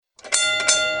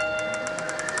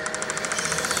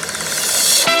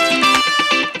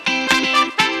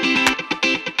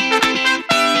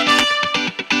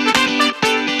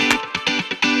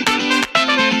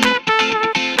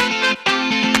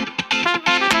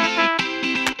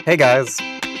Hey guys,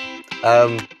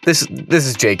 this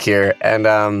is Jake here, and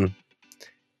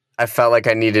I felt like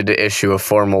I needed to issue a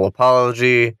formal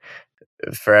apology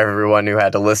for everyone who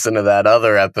had to listen to that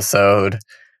other episode.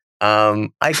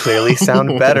 I clearly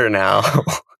sound better now,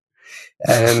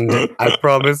 and I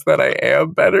promise that I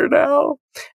am better now.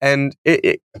 And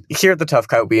here at the Tough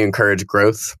Cut, we encourage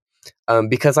growth,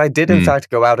 because I did in fact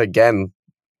go out again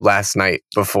last night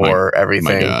before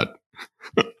everything. My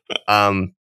God.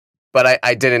 But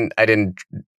I didn't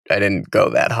go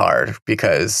that hard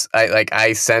because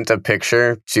I sent a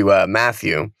picture to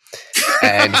Matthew,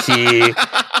 and he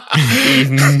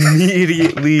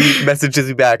immediately messages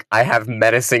me back, "I have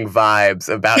menacing vibes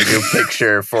about your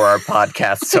picture for our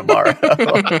podcast tomorrow."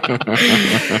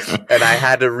 And I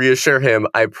had to reassure him,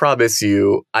 I promise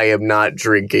you, I am not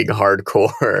drinking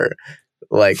hardcore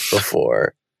like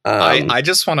before. I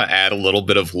just want to add a little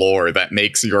bit of lore that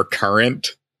makes your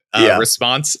current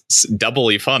response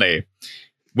doubly funny.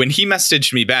 When he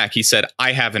messaged me back, he said,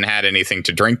 "I haven't had anything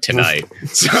to drink tonight."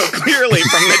 So clearly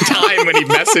from the time when he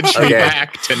messaged me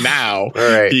back to now,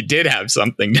 he did have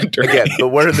something to drink. Again, the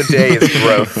word of the day is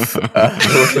growth.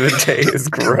 The word of the day is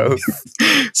growth.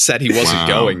 Said he wasn't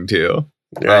going to.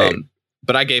 Right.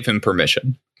 But I gave him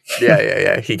permission.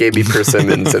 Yeah. He gave me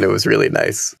persimmons and it was really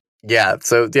nice. Yeah,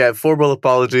 so formal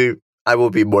apology. I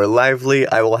will be more lively.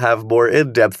 I will have more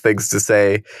in-depth things to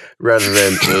say rather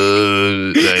than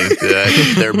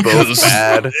they're both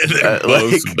bad. They're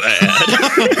both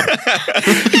bad.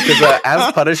 Because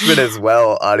as punishment as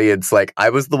well, audience, I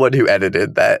was the one who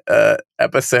edited that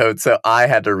episode, so I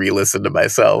had to re-listen to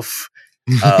myself.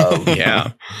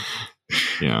 Yeah,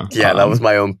 that was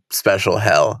my own special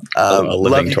hell.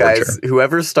 Love you guys.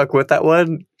 Whoever stuck with that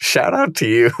one, shout out to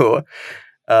you.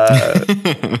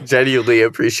 Genuinely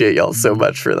appreciate y'all so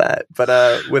much for that.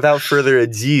 But without further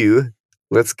ado,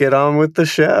 let's get on with the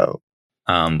show.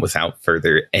 Without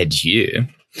further ado,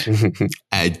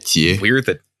 we're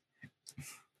the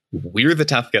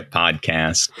Tough Cut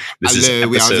Podcast. Hello,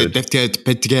 we are the Tough Cut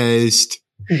Podcast.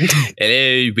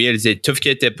 Hello, we are the Tough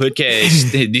Cut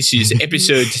Podcast. This is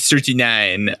episode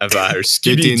 39 of our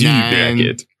Scooby-Doo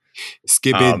bracket.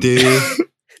 Scooby-Doo.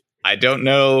 I don't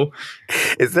know.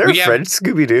 Is there a French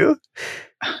Scooby-Doo?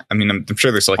 I mean, I'm sure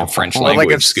there's a French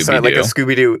language Scooby-Doo. Like a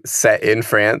Scooby-Doo set in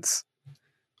France?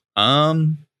 Really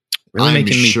I'm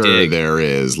making me sure dig. There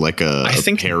is I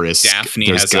think Paris. Daphne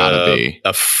There's has gotta be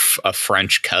a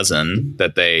French cousin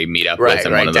that they meet up with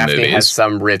in one of the Daphne movies. Has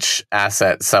some rich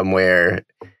asset somewhere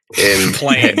in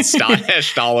Playing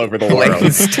stashed all over the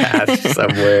world. Stashed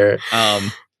somewhere.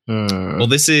 Well,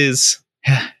 this is...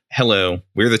 Hello,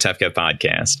 we're the Tough Cut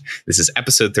Podcast. This is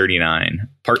episode 39,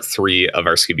 part 3 of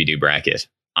our Scooby-Doo bracket.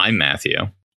 I'm Matthew.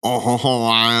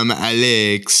 I'm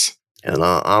Alex. And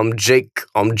I'm Jake.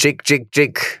 I'm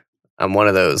Jake. I'm one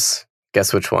of those.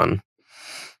 Guess which one?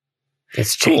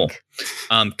 It's Jake.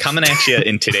 Cool. Coming at you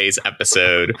in today's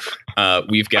episode,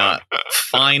 we've got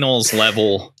finals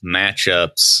level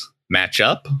matchups.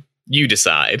 Matchup? You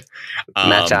decide. In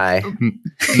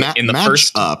the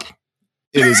first up.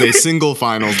 It is a single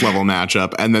finals level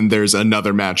matchup, and then there's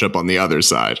another matchup on the other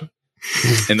side.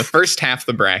 In the first half of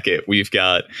the bracket, we've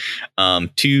got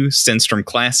two Stenstrom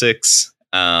classics,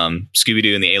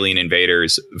 Scooby-Doo and the Alien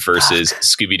Invaders versus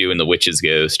Scooby-Doo and the Witch's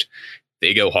Ghost.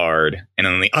 They go hard. And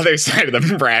on the other side of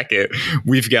the bracket,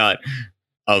 we've got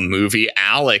a movie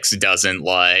Alex doesn't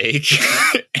like.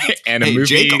 And a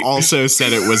movie Jake also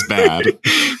said it was bad.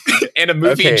 And a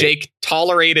movie Jake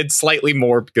tolerated slightly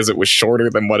more because it was shorter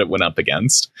than what it went up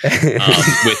against.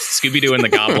 With Scooby-Doo and the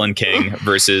Goblin King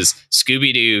versus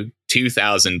Scooby-Doo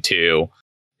 2002.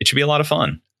 It should be a lot of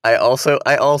fun. I also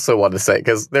want to say,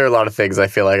 because there are a lot of things I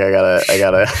feel like I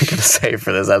gotta say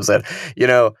for this episode. You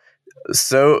know,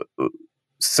 so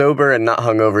sober and not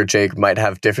hungover Jake might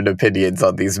have different opinions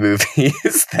on these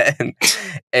movies than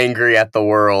angry at the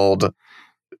world,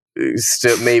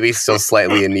 still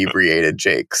slightly inebriated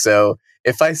Jake. So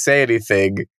if I say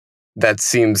anything that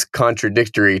seems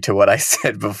contradictory to what I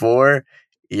said before,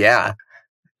 it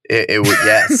would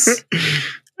yes.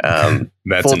 That's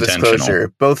full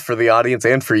disclosure, both for the audience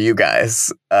and for you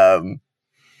guys,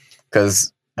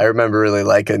 because I remember really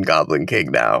liking Goblin King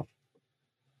now.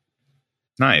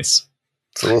 Nice.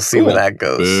 So we'll see where that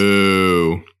goes.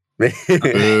 Boo. Oh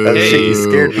shit, you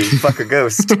scared me. Fuck a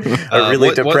ghost. A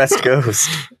really depressed ghost.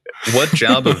 What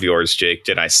job of yours, Jake,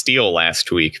 did I steal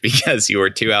last week because you were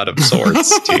too out of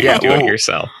sorts to do it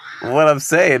yourself? What I'm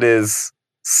saying is,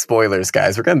 spoilers,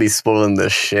 guys. We're going to be spoiling the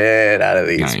shit out of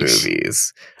these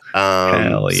movies.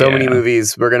 So many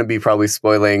movies. We're going to be probably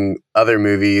spoiling other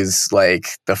movies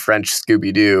like the French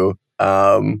Scooby-Doo.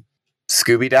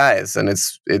 Scooby dies, and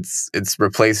it's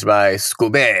replaced by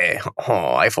Scooby.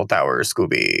 Oh, Eiffel Tower,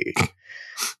 Scooby.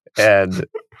 And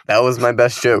that was my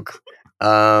best joke.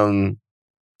 All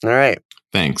right.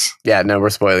 Thanks. Yeah, no, we're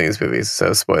spoiling these movies,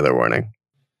 so spoiler warning.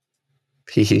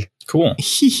 Hee Cool. And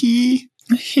this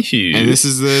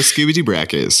is the Scooby-Doo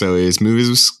bracket. So his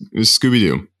movies was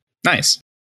Scooby-Doo. Nice.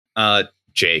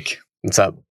 Jake. What's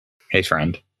up? Hey,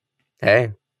 friend.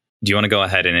 Hey. Do you want to go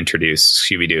ahead and introduce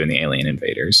Scooby-Doo and the Alien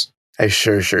Invaders? I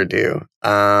sure do.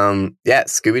 Yeah,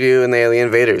 Scooby-Doo and the Alien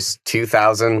Invaders,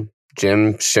 2000.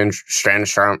 Jim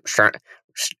Redrum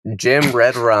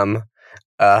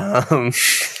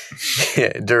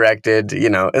directed. You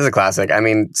know, is a classic. I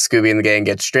mean, Scooby and the gang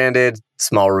get stranded,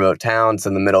 small remote town. It's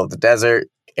in the middle of the desert,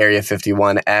 Area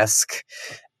 51-esque,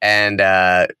 and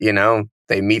you know,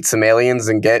 they meet some aliens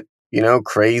and get, you know,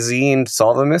 crazy and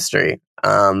solve a mystery.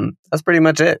 That's pretty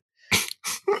much it.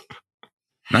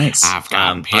 Nice. I've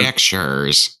got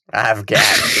pictures. I've got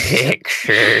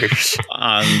pictures.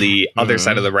 On the other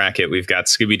side of the bracket, we've got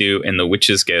Scooby-Doo and the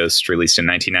Witch's Ghost, released in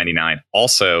 1999,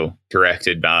 also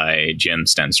directed by Jim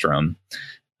Stenstrom.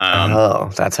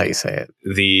 That's how you say it.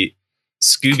 The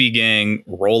Scooby gang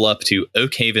roll up to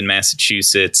Oak Haven,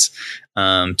 Massachusetts,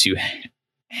 to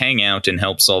hang out and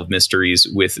help solve mysteries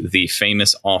with the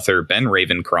famous author Ben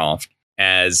Ravencroft,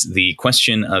 as the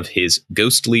question of his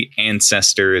ghostly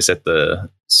ancestors at the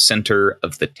center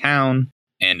of the town,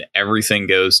 and everything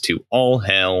goes to all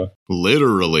hell.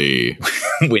 Literally.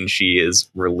 When she is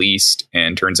released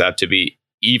and turns out to be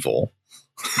evil.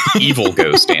 Evil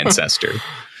ghost ancestor.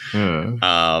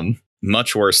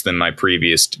 Much worse than my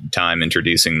previous time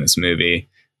introducing this movie.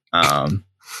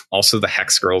 Also, the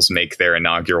Hex Girls make their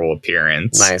inaugural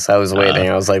appearance. Nice. I was waiting.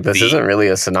 I was like, this isn't really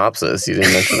a synopsis. You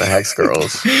didn't mention the Hex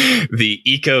Girls. The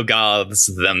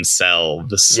eco-goths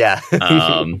themselves. Yeah.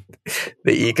 The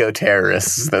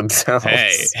eco-terrorists themselves.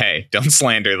 Hey, don't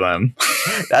slander them.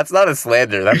 That's not a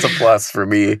slander. That's a plus for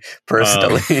me,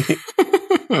 personally.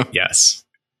 Yes.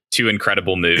 Two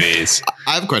incredible movies.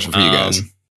 I have a question for you guys.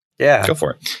 Yeah. Go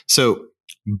for it. So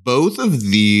both of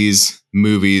these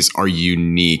movies are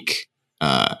unique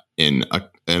in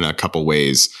a couple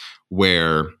ways,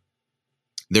 where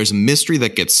there's a mystery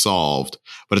that gets solved,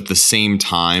 but at the same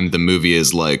time the movie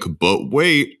is like, but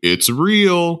wait, it's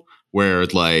real, where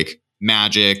like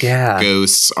magic,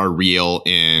 ghosts are real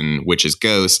in Witch's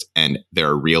Ghost, and there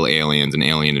are real aliens and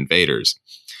alien invaders.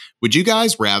 Would you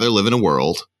guys rather live in a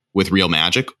world with real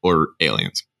magic or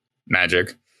aliens?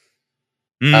 Magic.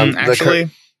 Actually.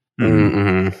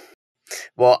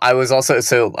 Well, I was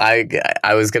also, I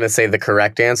was going to say the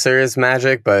correct answer is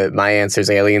magic, but my answer is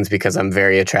aliens because I'm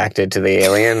very attracted to the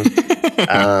alien.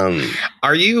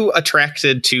 Are you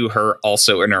attracted to her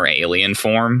also in her alien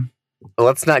form?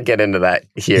 Let's not get into that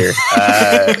here,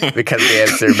 because the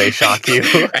answer may shock you.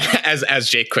 As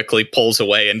Jake quickly pulls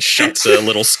away and shuts a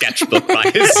little sketchbook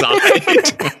by his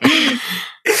side.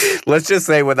 Let's just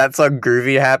say when that song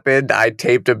Groovy happened, I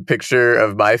taped a picture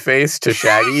of my face to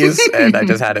Shaggy's and I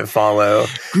just had it follow.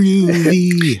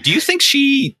 Groovy. Do you think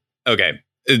she... Okay,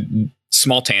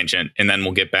 small tangent, and then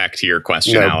we'll get back to your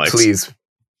question, Alex. Please.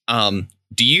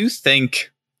 Do you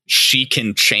think she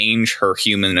can change her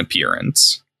human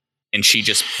appearance? And she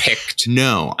just picked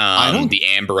I don't, the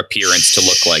amber appearance to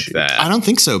look like that. I don't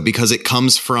think so, because it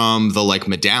comes from the like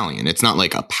medallion. It's not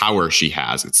like a power she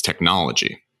has, it's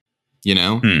technology. You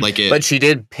know, but she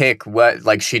did pick what,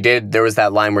 like she did. There was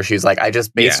that line where she was like, "I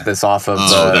just based this off of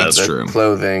the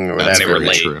clothing or whatever." They were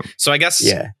late. True. So I guess,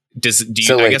 I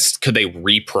guess could they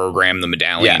reprogram the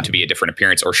medallion to be a different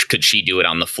appearance, or could she do it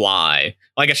on the fly?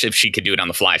 Well, I guess if she could do it on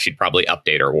the fly, she'd probably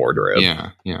update her wardrobe.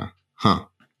 Yeah. Huh.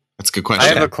 That's a good question.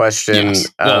 I have a question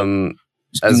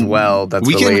as well. That's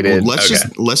related.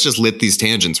 Let's just let these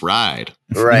tangents ride.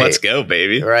 Right. Let's go,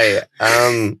 baby. Right.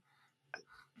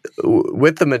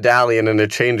 With the medallion and it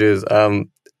changes,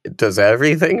 does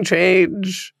everything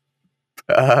change?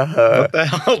 What the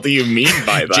hell do you mean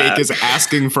by that? Jake is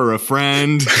asking for a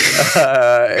friend.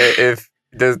 If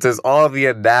does all the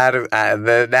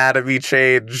anatomy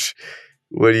change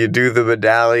when you do the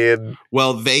medallion?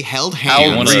 Well, they held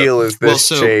hands. How real is this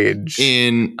change?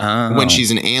 When she's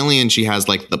an alien, she has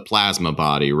like the plasma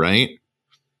body, right?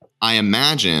 I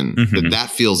imagine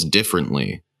that feels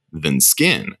differently than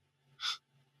skin.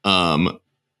 And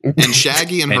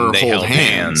Shaggy and her hold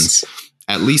hands.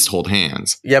 At least hold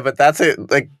hands. Yeah, but that's it.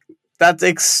 Like I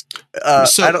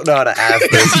don't know how to ask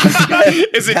this.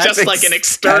 Is it just like an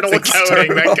external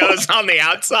coating that goes on the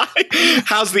outside?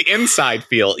 How's the inside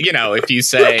feel? You know, if you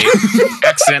say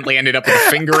accidentally ended up with a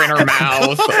finger in her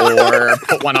mouth, or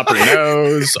put one up her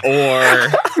nose, or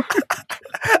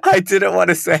I didn't want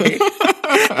to say.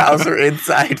 How's her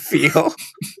inside feel?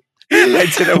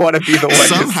 I didn't want to be the one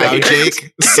Somehow, to say it.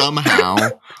 Jake,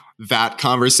 that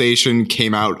conversation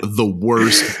came out the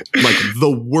worst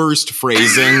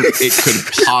phrasing it could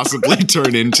possibly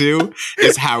turn into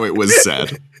is how it was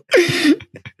said.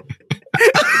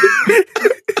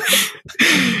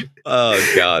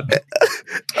 Oh God.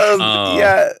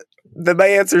 Yeah, my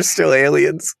answer's still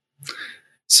aliens.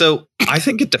 So I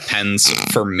think it depends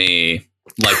for me,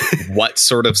 like what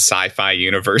sort of sci-fi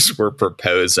universe we're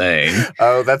proposing.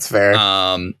 Oh, that's fair.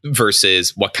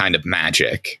 Versus what kind of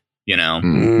magic, you know,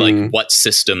 like what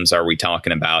systems are we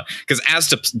talking about? Because as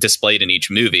displayed in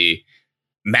each movie,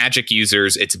 magic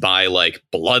users, it's by like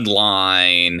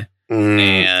bloodline,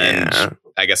 and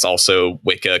I guess also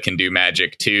Wicca can do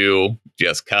magic too,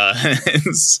 just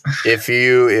cause. If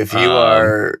you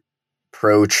are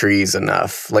pro trees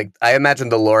enough, like I imagine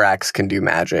the Lorax can do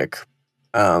magic.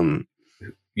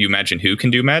 You imagine who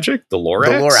can do magic? The Lorax?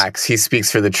 The Lorax, he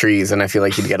speaks for the trees, and I feel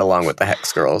like he'd get along with the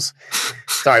Hex Girls.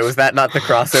 Sorry, was that not the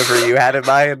crossover you had in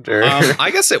mind? Or?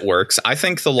 I guess it works. I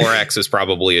think the Lorax is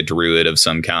probably a druid of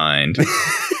some kind.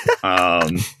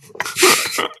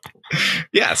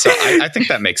 Yeah, so I think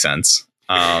that makes sense.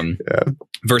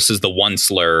 Versus the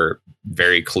Onceler,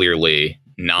 very clearly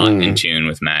not in tune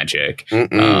with magic.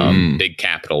 Big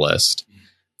capitalist.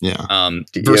 Yeah.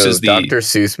 Versus the Dr.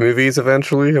 Seuss movies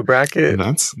eventually, a bracket.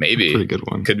 That's maybe a pretty good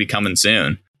one. Could be coming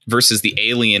soon. Versus the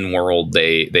alien world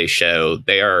they show,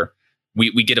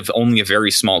 we get only a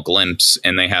very small glimpse,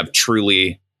 and they have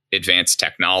truly advanced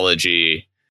technology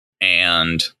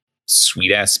and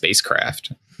sweet ass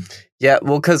spacecraft. Yeah,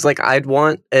 well, because like I'd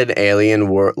want an alien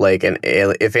world, like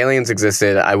if aliens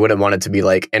existed, I wouldn't want it to be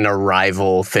like an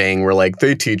Arrival thing where like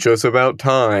they teach us about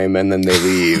time and then they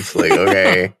leave. Like,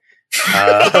 okay.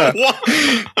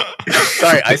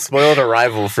 Sorry, I spoiled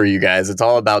Arrival for you guys. It's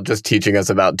all about just teaching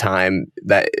us about time.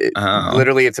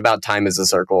 Literally, it's about time as a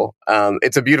circle.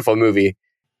 It's a beautiful movie.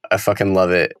 I fucking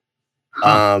love it.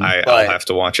 I'll have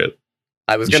to watch it.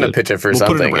 I was going to pitch it for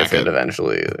something if it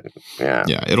eventually. Yeah,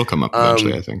 it'll come up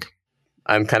eventually. I think.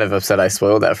 I'm kind of upset I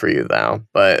spoiled that for you now,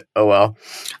 but oh well.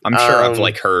 I'm sure I've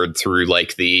like heard through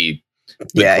like the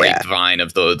grapevine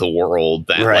of the world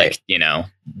that like, you know,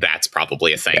 that's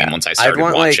probably a thing. And once I started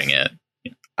watching it,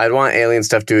 I'd want alien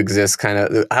stuff to exist kind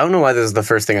of. I don't know why this is the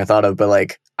first thing I thought of, but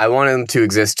like I want them to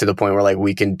exist to the point where like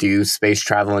we can do space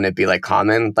travel and it be like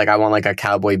common. Like I want like a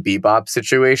Cowboy Bebop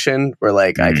situation where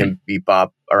like I can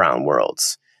bebop around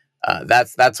worlds.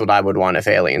 That's what I would want if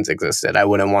aliens existed. I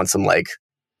wouldn't want some like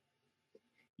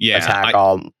attack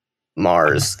all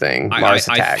Mars thing. Mars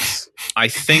attacks. I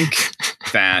think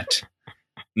that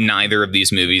neither of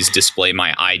these movies display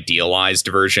my idealized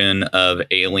version of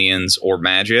aliens or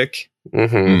magic.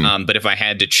 But if I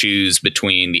had to choose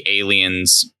between the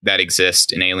aliens that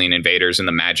exist in Alien Invaders and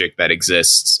the magic that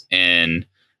exists in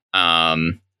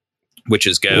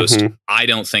Witch's Ghost, I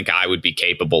don't think I would be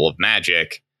capable of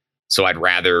magic. So I'd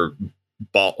rather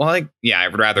ball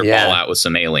out with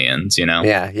some aliens, you know?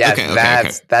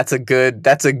 That's a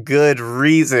good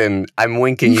reason. I'm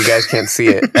winking, you guys can't see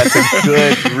it. That's a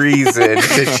good reason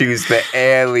to choose the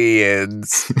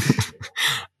aliens.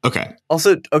 Okay.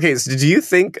 Also, so do you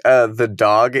think the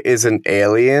dog is an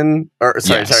alien? Or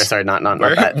sorry, not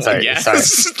that. Sorry. Like,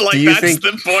 do you that's think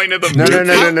the point of the movie?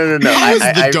 No. How does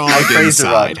the dog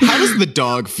inside? How does the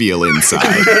dog feel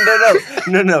inside?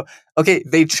 No. Okay,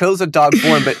 they chose a dog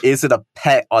form, but is it a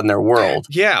pet on their world?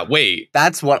 Yeah, wait.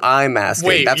 That's what I'm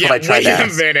asking. That's what I tried to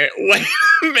ask. Wait a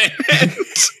minute.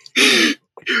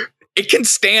 It can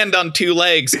stand on two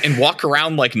legs and walk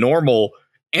around like normal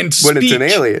and speak. When it's an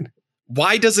alien.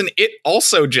 Why doesn't it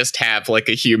also just have like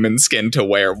a human skin to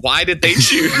wear? Why did they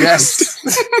choose? Yes.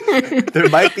 there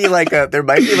might be like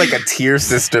a tier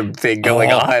system thing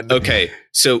going on. Okay.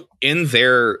 So in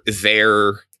their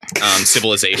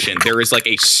civilization, there is like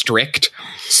a strict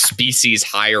species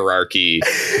hierarchy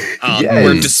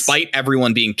where despite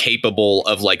everyone being capable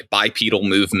of like bipedal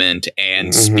movement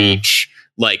and speech,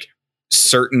 like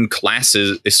certain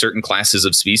classes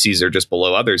of species are just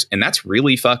below others, and that's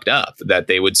really fucked up that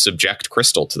they would subject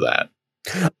Crystal to that.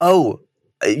 Oh,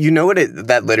 you know what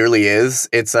that literally is?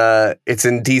 It's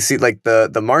in DC, like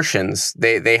the Martians.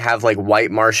 They have like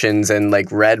white Martians and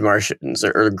like red Martians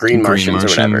or green Martians or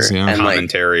whatever. Yeah. And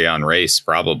commentary on race,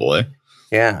 probably.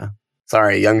 Yeah.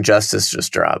 Sorry, Young Justice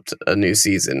just dropped a new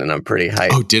season, and I'm pretty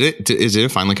hyped. Oh, did it? Did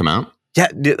it finally come out? Yeah,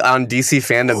 on DC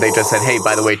Fandom, they just said, "Hey,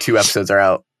 by the way, 2 episodes are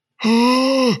out."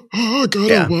 I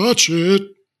gotta watch it.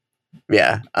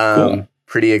 Yeah, cool.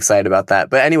 Pretty excited about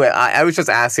that. But anyway, I was just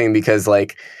asking because,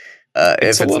 like,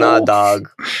 if it's not a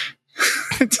dog,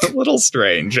 it's a little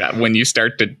strange when you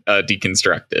start to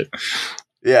deconstruct it.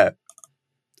 Yeah.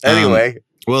 Anyway.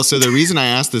 Well, so the reason I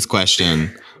asked this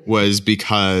question was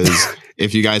because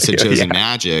if you guys had chosen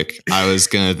magic, I was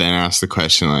going to then ask the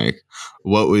question, like,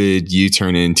 what would you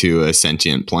turn into a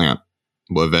sentient plant?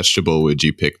 What vegetable would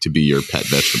you pick to be your pet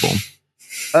vegetable?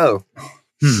 Oh.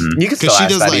 You can still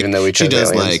ask that even though we chose She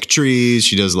does aliens. like trees.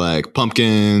 She does like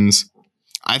pumpkins.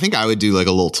 I think I would do like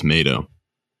a little tomato.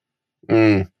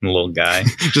 A little guy.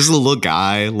 Just a little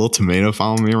guy, a little tomato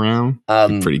following me around.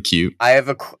 Be pretty cute. I have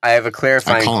a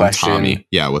clarifying I call question. him Tommy.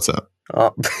 Yeah, what's up?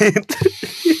 Oh.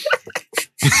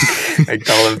 I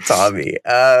call him Tommy.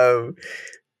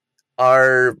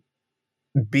 Are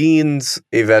beans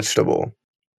a vegetable?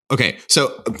 Okay.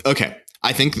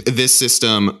 I think this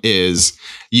system is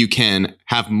you can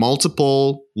have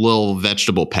multiple little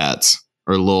vegetable pets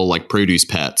or little like produce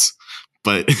pets,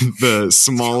 but the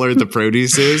smaller the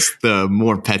produce is, the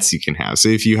more pets you can have. So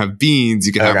if you have beans,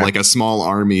 you can have like a small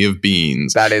army of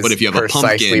beans. That is but if you have a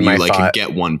pumpkin, you like can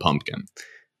get one pumpkin.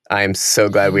 I'm so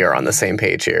glad we are on the same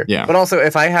page here. Yeah. But also,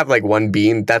 if I have like one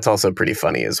bean, that's also pretty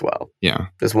funny as well. Yeah.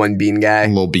 Just one bean guy.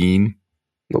 Little bean.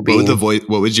 Little bean.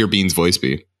 What would your bean's voice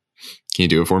be? Can you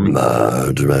do it for me?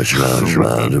 That's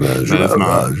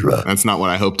not what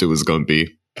I hoped it was going to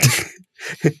be.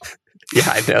 Yeah,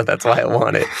 I know. That's why I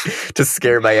want it. To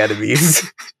scare my enemies.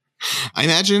 I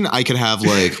imagine I could have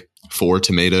like 4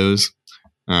 tomatoes.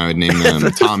 I would name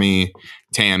them Tommy,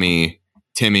 Tammy,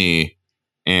 Timmy,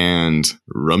 and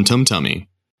Rum Tum Tummy.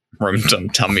 Rum Tum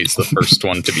Tummy's the first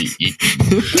one to be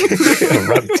eaten.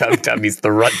 Rum Tum Tummy's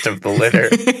the runt of the litter.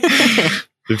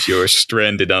 If you're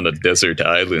stranded on a desert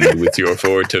island with your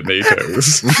 4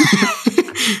 tomatoes.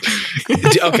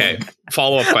 Okay,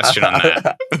 follow-up question on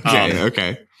that.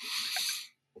 Okay.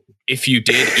 If you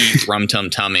did eat Rum Tum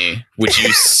Tummy, would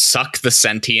you suck the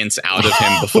sentience out of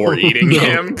him before eating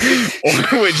him?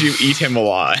 Or would you eat him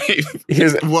alive?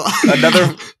 Here's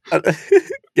another...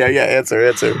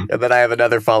 answer. And then I have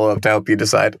another follow-up to help you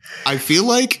decide. I feel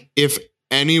like if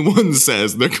anyone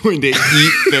says they're going to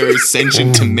eat their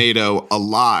sentient tomato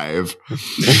alive,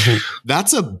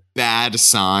 that's a bad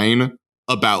sign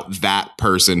about that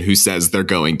person who says they're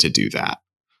going to do that.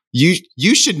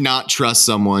 You should not trust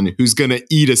someone who's going to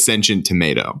eat a sentient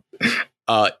tomato.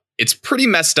 It's pretty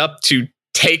messed up to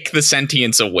take the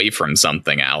sentience away from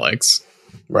something, Alex.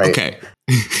 Right. Okay.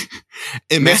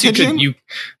 Imagine you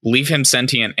leave him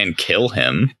sentient and kill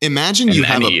him. Imagine and you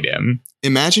then have eat him.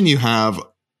 Imagine you have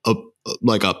a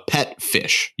pet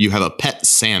fish. You have a pet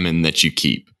salmon that you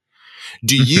keep.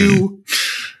 Do you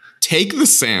take the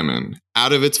salmon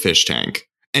out of its fish tank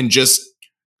and just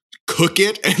cook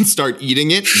it and start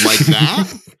eating it like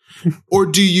that? Or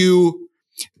do you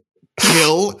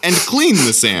kill and clean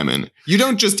the salmon? You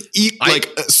don't just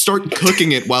start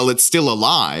cooking it while it's still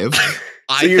alive.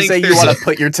 So you're saying you want to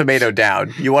put your tomato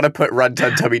down. You want to put Rum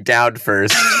Tum Tummy down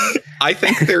first. I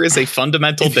think there is a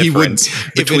fundamental difference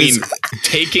between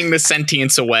taking the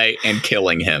sentience away and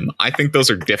killing him. I think those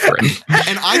are different.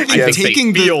 And I think they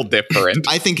feel different.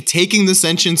 I think taking the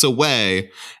sentience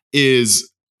away is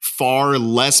far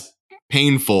less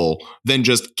painful than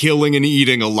just killing and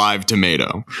eating a live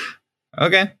tomato.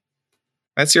 Okay.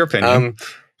 That's your opinion.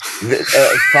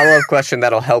 Follow-up question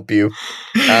that'll help you.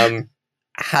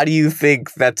 How do you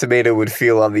think that tomato would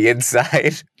feel on the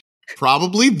inside?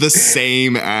 Probably the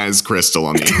same as Crystal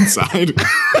on the inside.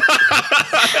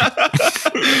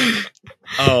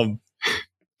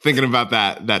 Thinking about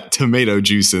that tomato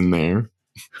juice in there.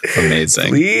 Amazing.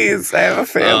 Please, I have a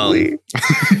family.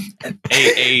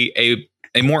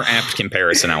 A more apt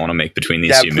comparison I want to make between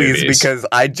these two movies. Because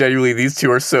I genuinely, these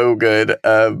two are so good.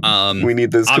 We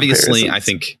need this. Obviously, I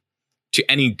think to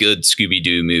any good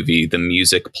Scooby-Doo movie, the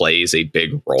music plays a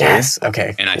big role. Yes.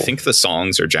 Okay. And cool. I think the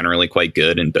songs are generally quite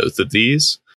good in both of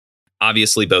these.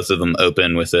 Obviously, both of them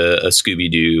open with a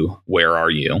Scooby-Doo, Where Are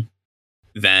You?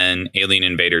 Then Alien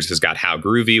Invaders has got How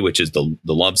Groovy, which is the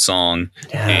love song.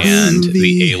 And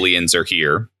The Aliens Are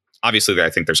Here. Obviously, I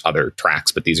think there's other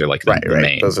tracks, but these are like the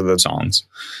main Those are the songs.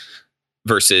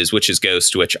 Versus Witch's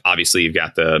Ghost, which obviously you've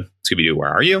got the Scooby-Doo,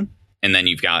 Where Are You? And then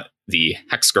you've got the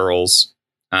Hex Girls,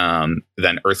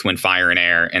 then Earth, Wind, Fire, and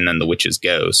Air, and then the Witch's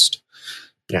Ghost.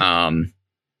 Yeah.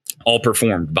 All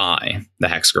performed by the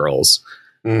Hex Girls.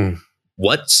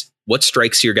 What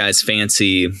strikes your guys'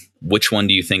 fancy? Which one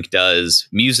do you think does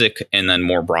music and then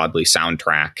more broadly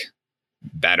soundtrack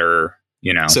better?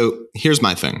 You know. So here's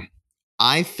my thing.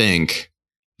 I think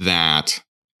that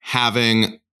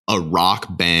having a rock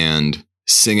band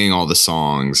singing all the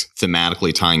songs,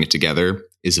 thematically tying it together,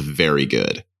 is very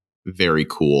good, very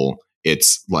cool.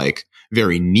 It's like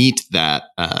very neat that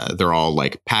they're all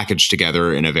like packaged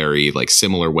together in a very like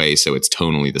similar way, so it's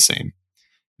tonally the same.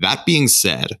 That being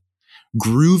said,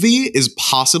 Groovy is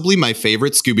possibly my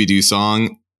favorite Scooby-Doo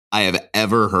song I have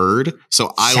ever heard.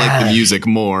 So I like the music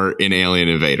more in Alien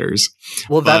Invaders.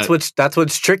 Well, that's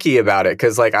what's tricky about it,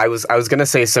 because like I was gonna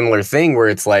say a similar thing where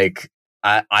it's like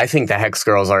I think the Hex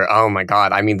Girls are, oh my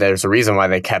god, I mean there's a reason why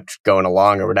they kept going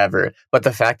along or whatever, but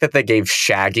the fact that they gave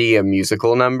Shaggy a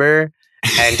musical number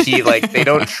and he like they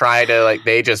don't try to like,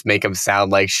 they just make him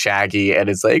sound like Shaggy and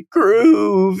it's like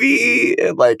groovy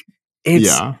and like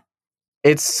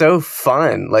it's so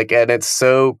fun, like, and it's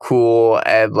so cool,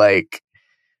 and like,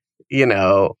 you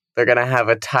know, they're gonna have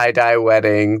a tie-dye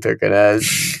wedding, they're gonna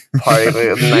party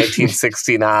in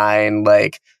 1969,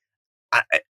 like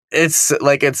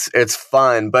it's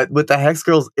fun. But with the Hex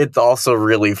Girls, it's also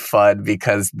really fun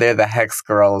because they're the Hex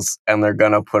Girls and they're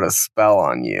gonna put a spell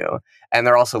on you, and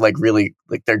they're also like really,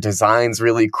 like, their design's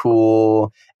really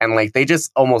cool, and like they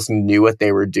just almost knew what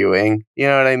they were doing, you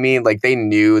know what I mean? Like they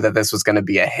knew that this was gonna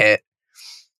be a hit.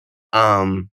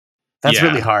 That's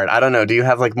really hard. I don't know, do you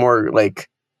have like more like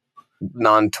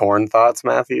non-torn thoughts,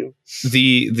 Matthew?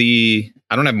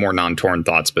 I don't have more non-torn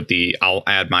thoughts, but I'll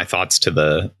add my thoughts to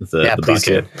the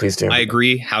bucket. Please do. I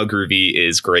agree. How Groovy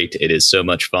is great. It is so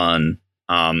much fun.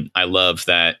 I love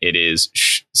that it is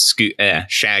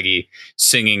Shaggy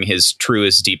singing his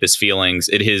truest, deepest feelings.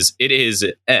 It is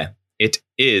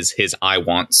his I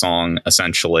Want song,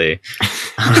 essentially.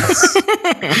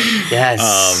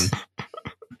 Yes.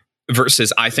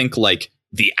 Versus, I think like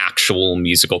the actual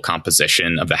musical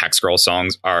composition of the Hex Girl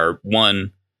songs are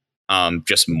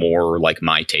just more like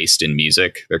my taste in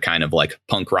music. They're kind of like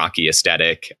punk rocky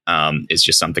aesthetic. Is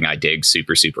just something I dig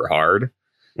super, super hard.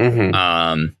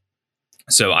 Mm-hmm.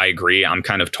 So I agree. I'm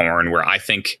kind of torn where I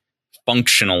think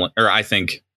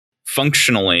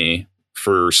functionally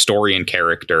for story and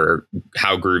character,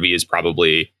 How Groovy is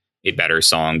probably a better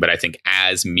song. But I think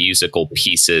as musical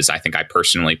pieces, I think I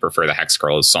personally prefer the Hex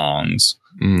Girls songs.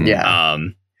 Yeah.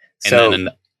 And then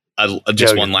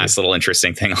just one last little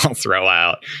interesting thing I'll throw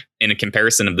out in a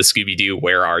comparison of the Scooby-Doo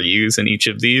Where Are Yous in each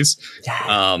of these.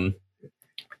 Yeah.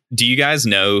 Do you guys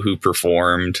know who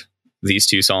performed these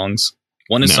two songs?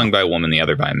 One is sung by a woman, the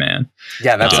other by a man.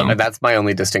 Yeah, that's my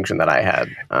only distinction that I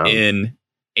had. In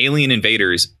Alien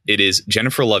Invaders, it is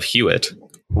Jennifer Love Hewitt.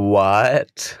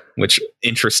 What? Which,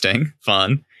 interesting,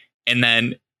 fun. And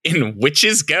then in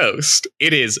Witch's Ghost,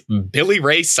 it is Billy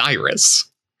Ray Cyrus.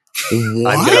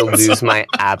 What? I'm gonna lose my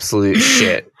absolute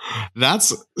shit.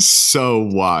 That's so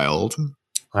wild.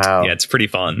 Wow. Yeah, it's pretty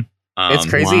fun. It's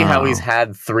crazy how he's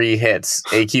had 3 hits: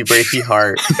 Achy Breaky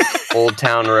Heart, Old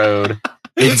Town Road,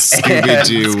 and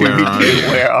Scooby-Doo,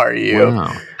 Where Are You?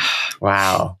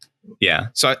 Wow. Yeah.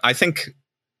 So I think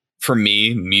for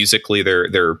me, musically,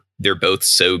 they're both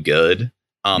so good.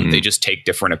 They just take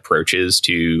different approaches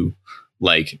to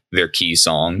like their key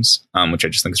songs, which I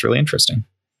just think is really interesting.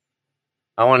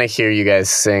 I want to hear you guys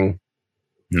sing.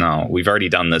 No, we've already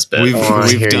done this bit. We've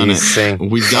done it. Sing.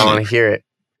 We've done it. I want to hear it.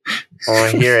 I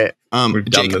want to hear it.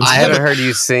 Jake, I haven't heard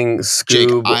you sing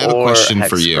Scoob I have a or question Hex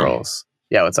for you. Girls.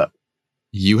 Yeah, what's up?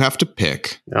 You have to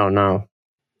pick Oh no.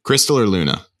 Crystal or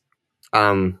Luna.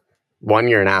 One,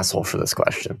 you're an asshole for this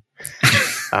question.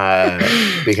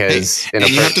 Because in a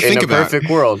perfect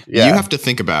world, you have to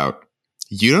think about.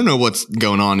 You don't know what's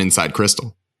going on inside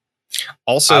Crystal.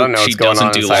 Also, she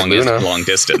doesn't do long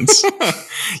distance.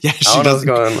 Yeah, she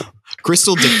doesn't.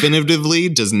 Crystal definitively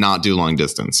does not do long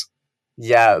distance.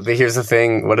 Yeah, but here's the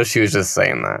thing. What if she was just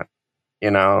saying that?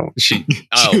 You know? She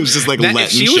was just like letting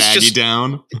Shaggy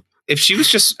down. If she was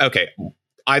just, okay,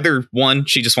 either one,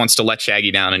 she just wants to let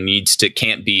Shaggy down and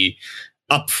can't be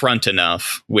upfront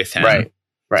enough with him.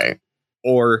 Right.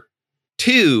 Or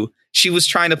 2, she was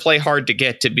trying to play hard to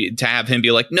get to have him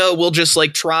be like, no, we'll just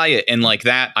like try it. And like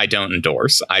that, I don't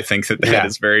endorse. I think that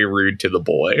is very rude to the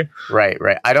boy. Right.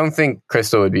 I don't think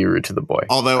Crystal would be rude to the boy.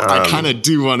 Although I kind of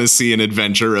do want to see an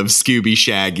adventure of Scooby,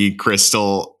 Shaggy,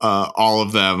 Crystal, all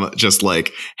of them just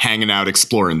like hanging out,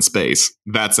 exploring space.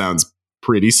 That sounds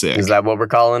pretty sick. Is that what we're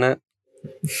calling it?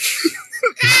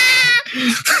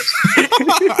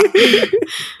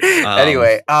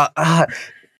 Anyway,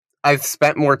 I've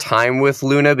spent more time with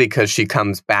Luna because she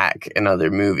comes back in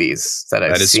other movies that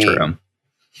I've seen. That is true.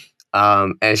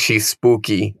 And she's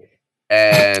spooky,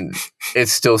 and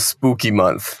it's still spooky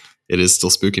month. It is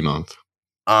still spooky month.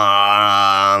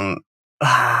 Okay,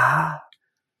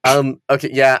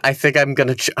 yeah, I think I'm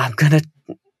gonna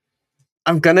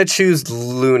choose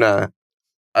Luna.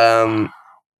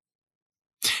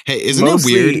 Hey, isn't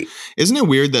it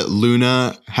weird that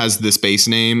Luna has the space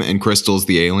name and Crystal's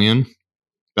the alien?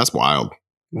 That's wild.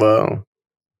 Whoa.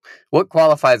 What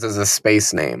qualifies as a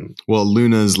space name? Well,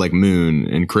 Luna's like moon,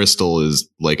 and Crystal is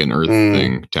like an Earth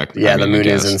thing. Technically, Yeah, the moon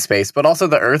is in space, but also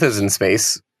the Earth is in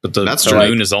space. But the That's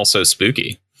moon true. is also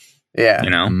spooky. Yeah, You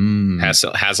know,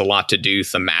 Mm. has a lot to do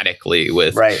thematically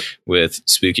with right. with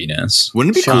spookiness.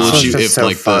 Wouldn't it be Sure. cool It's if just so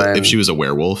fun. if she was a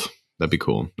werewolf? That'd be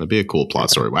cool. That'd be a cool plot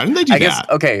story. Why didn't they do I guess that?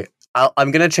 okay.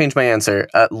 I'm gonna change my answer.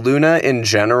 Luna in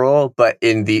general, but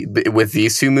with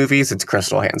these two movies, it's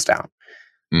Crystal hands down.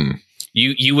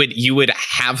 You would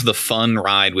have the fun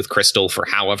ride with Crystal for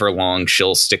however long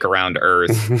she'll stick around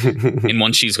Earth, and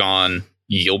once she's gone,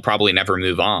 you'll probably never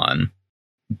move on.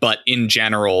 But in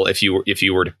general, if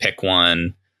you were to pick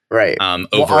one, Right.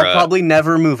 over I'll probably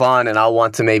never move on, and I'll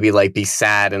want to maybe like be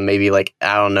sad and maybe like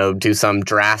I don't know, do some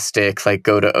drastic like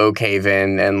go to Oak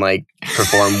Haven and like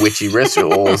perform witchy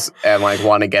rituals and like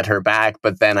want to get her back.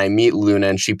 But then I meet Luna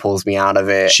and she pulls me out of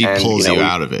it. She and, pulls you you know,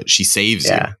 out of it. She saves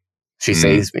Yeah, you. she Mm.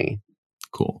 saves me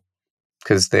Cool.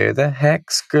 because they're the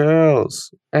Hex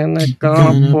Girls and they're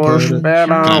Gonna gonna push put a- that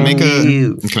Can I on make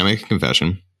you. Can I make a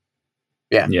confession?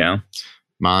 yeah.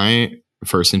 My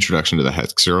first introduction to the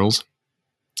Hex Girls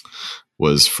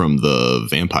was from the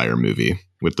vampire movie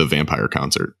with the vampire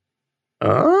concert.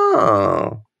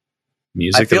 Oh,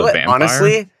 Music I feel of a like vampire.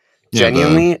 honestly, Yeah,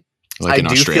 genuinely. like I in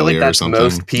do Australia feel like or that's something.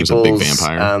 most There's a big people's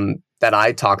vampire. that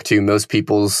I talk to. Most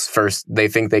people's first, they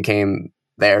think they came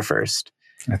there first.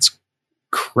 That's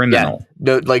criminal.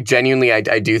 No, like genuinely, I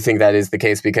do think that is the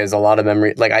case because a lot of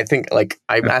memory. Like I think, like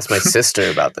I asked my sister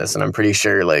about this, and I'm pretty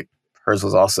sure like hers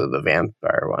was also the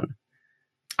vampire one.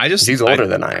 She's older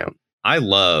than I am. I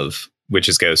love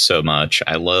Witch's Ghost so much.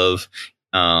 I love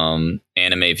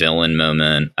anime villain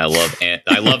moment. I love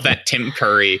that Tim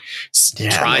Curry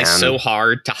tries man. so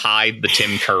hard to hide the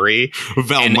Tim Curry,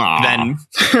 Velma.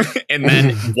 and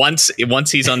then once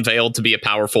he's unveiled to be a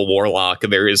powerful warlock,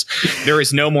 there is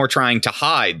no more trying to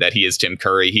hide that he is Tim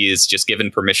Curry. He is just given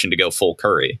permission to go full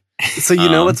Curry. So you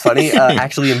know what's funny?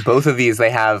 Actually, in both of these, they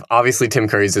have obviously Tim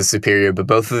Curry's is superior, but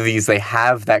both of these they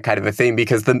have that kind of a thing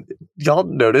because y'all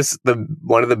notice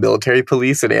one of the military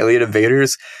police and Alien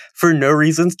Invaders for no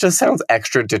reasons just sounds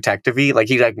extra detective-y. Like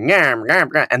he's like nyam, nyam,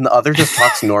 nyam, and the other just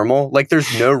talks normal. Like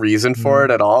there's no reason for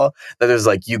it at all. That there's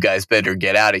like you guys better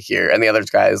get out of here, and the other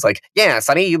guy is like, yeah,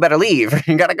 Sonny, you better leave.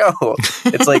 You gotta go.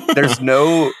 It's like there's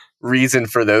no reason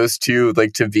for those two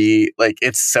like to be like.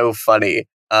 It's so funny.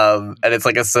 And it's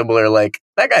like a similar, like,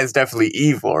 that guy's definitely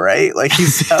evil, right? Like, he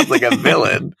sounds like a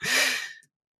villain.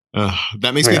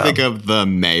 That makes me think of the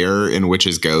mayor in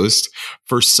Witch's Ghost.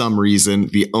 For some reason,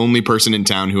 the only person in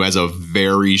town who has a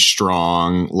very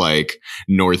strong, like,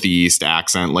 Northeast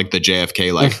accent, like the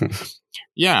JFK, like,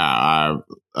 yeah,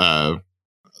 I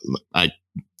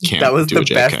can't That was do the a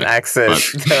JFK, best accent.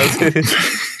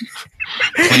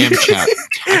 Clam chowder.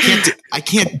 I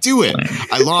can't do it.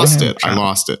 I lost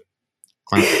it.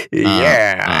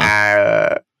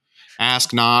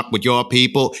 Ask not with your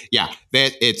people. Yeah,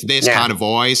 it's this kind of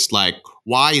voice. Like,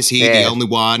 why is he the only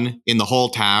one in the whole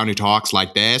town who talks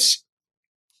like this?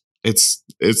 It's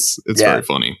very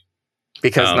funny.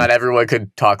 Because not everyone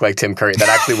could talk like Tim Curry. That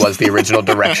actually was the original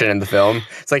direction in the film.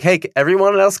 It's like, hey,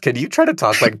 everyone else, could you try to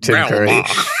talk like Tim Curry?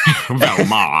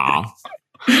 Velma.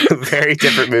 Very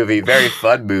different movie. Very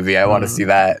fun movie. I want to see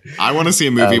that. I want to see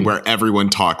a movie where everyone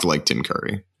talked like Tim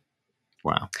Curry.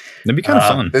 Wow. That'd be kind of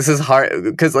fun. This is hard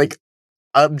because, like,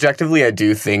 objectively, I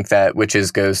do think that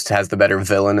Witch's Ghost has the better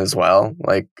villain as well.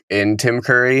 Like, in Tim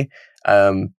Curry,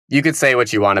 you could say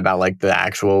what you want about, like, the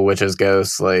actual Witch's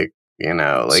Ghost. Like, you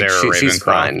know, like, she's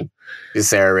fine. She's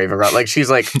Sarah Ravencroft. Like, she's,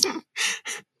 like,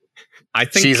 I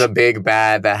think she's a big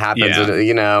bad that happens.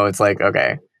 You know, it's like,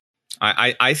 okay.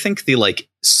 I think the, like,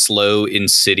 slow,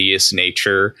 insidious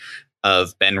nature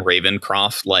of Ben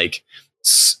Ravencroft, like,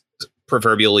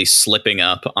 proverbially slipping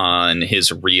up on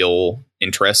his real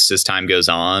interests as time goes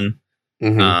on,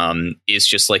 is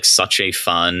just like such a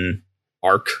fun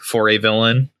arc for a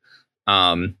villain.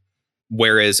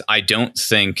 Whereas I don't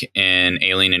think in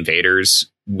Alien Invaders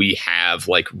we have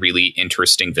like really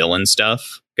interesting villain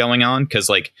stuff going on because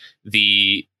like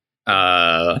the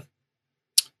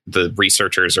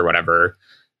researchers or whatever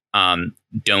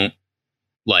don't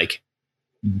like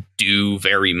do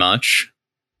very much.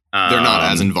 They're not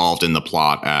as involved in the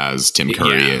plot as Tim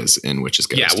Curry is in Witch's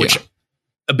Ghost. Yeah, which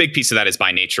a big piece of that is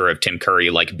by nature of Tim Curry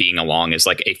like being along as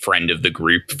like a friend of the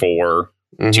group for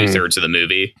 2/3 of the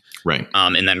movie. Right.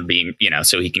 And then being, you know,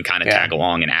 so he can kind of tag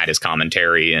along and add his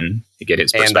commentary and get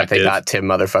his perspective. And that they got Tim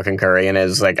motherfucking Curry and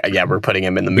is like, yeah, we're putting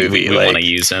him in the movie. We like, want to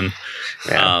use him.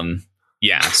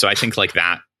 So I think like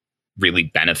that really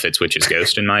benefits Witch's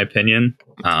Ghost in my opinion,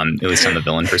 at least on the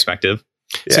villain perspective.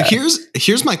 So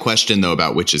here's my question though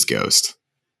about Witch's Ghost.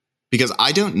 because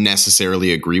I don't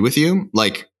necessarily agree with you.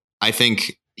 Like, I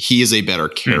think he is a better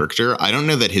character. I don't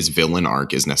know that his villain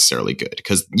arc is necessarily good,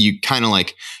 because you kind of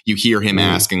like, you hear him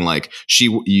asking like,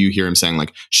 you hear him saying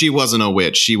like, she wasn't a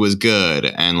witch, she was good,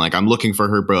 and like, I'm looking for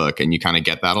her book, and you kind of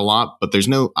get that a lot. But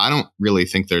I don't really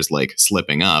think there's like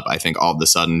slipping up. I think all of a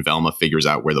sudden Velma figures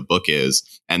out where the book is,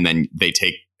 and then they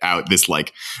take out this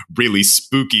like really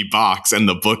spooky box, and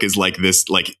the book is like this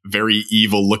like very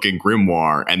evil looking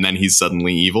grimoire, and then he's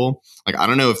suddenly evil. Like, I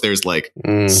don't know if there's like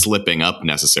slipping up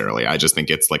necessarily. I just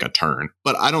think it's like a turn,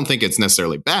 but I don't think it's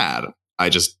necessarily bad. I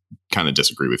just kind of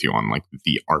disagree with you on like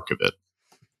the arc of it.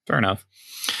 Fair enough.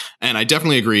 And I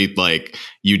definitely agree. Like,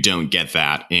 you don't get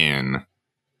that in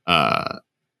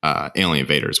Alien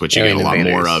Invaders. What you get a lot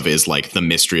more of is like the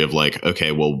mystery of like,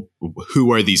 okay, well,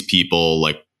 who are these people?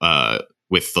 Like,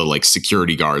 with the like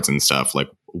security guards and stuff, like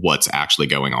what's actually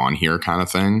going on here kind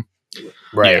of thing.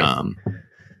 Right.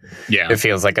 Yeah. It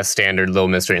feels like a standard little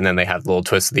mystery, and then they have little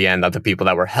twists at the end that the people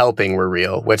that were helping were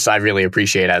real, which I really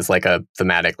appreciate as like a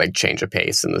thematic like change of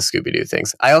pace in the Scooby-Doo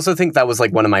things. I also think that was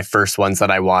like one of my first ones that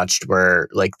I watched where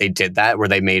like they did that, where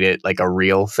they made it like a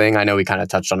real thing. I know we kind of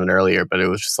touched on it earlier, but it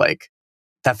was just like,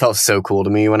 that felt so cool to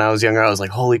me when I was younger. I was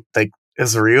like, holy, like,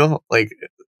 it's real? Like,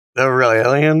 they're a real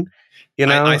alien? You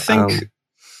know? I think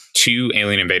to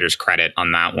Alien Invaders' credit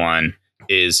on that one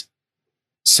is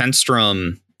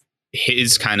Sandstrom,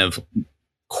 his kind of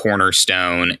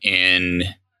cornerstone in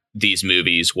these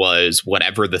movies was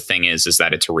whatever the thing is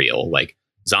that it's real. Like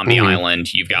Zombie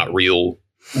Island, you've got real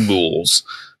ghouls.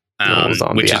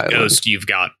 Which is Ghost, you've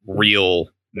got real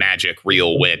magic,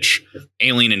 real witch.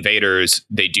 Alien Invaders,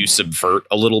 they do subvert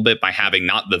a little bit by having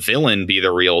not the villain be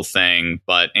the real thing,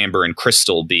 but Amber and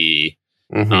Crystal be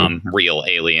real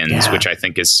aliens, which I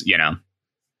think is, you know,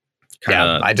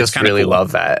 I just really cool.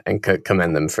 Love that and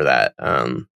commend them for that.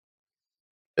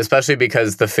 Especially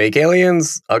because the fake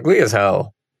aliens, ugly as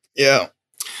hell. Yeah.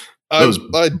 Those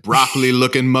broccoli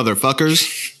looking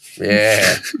motherfuckers.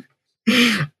 Yeah.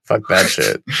 Fuck that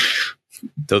shit.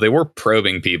 Though they were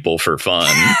probing people for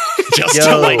fun. Just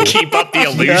to like keep up the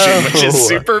illusion, which is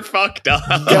super fucked up.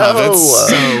 God, that's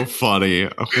so funny.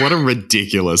 What a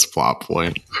ridiculous plot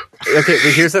point. Okay,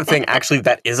 but here's the thing. Actually,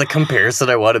 that is a comparison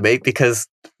I want to make, because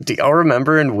do y'all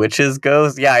remember in Witch's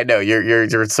Ghost? Yeah, I know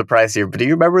you're surprised here, but do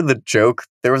you remember the joke?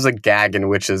 There was a gag in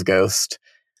Witch's Ghost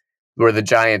where the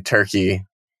giant turkey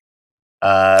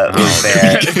was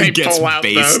there. They gets pull out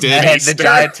basted. And the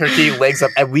giant turkey legs up,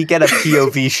 and we get a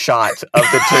POV shot of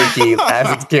the turkey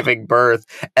as it's giving birth,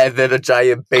 and then a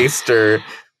giant baster.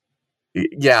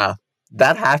 Yeah,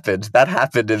 that happened. That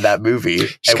happened in that movie.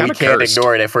 She's and we can't cursed.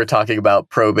 ignore it if we're talking about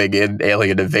probing in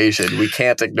Alien Invasion. We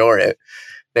can't ignore it.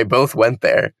 They both went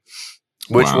there.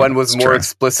 Which one was more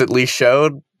explicitly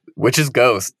shown? Which is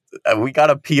Ghost. We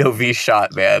got a POV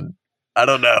shot, man. I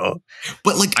don't know.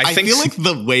 But like, I feel like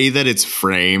the way that it's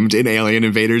framed in Alien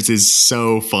Invaders is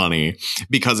so funny,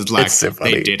 because it's like,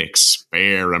 they did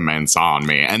experiments on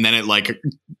me. And then it like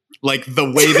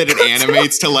the way that it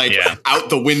animates to like out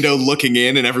the window looking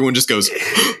in, and everyone just goes,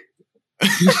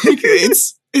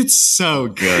 it's so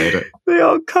good. They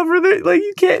all cover their, like,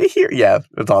 you can't hear. Yeah,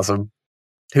 it's awesome.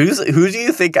 Who do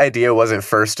you think idea was it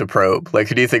first to probe? Like,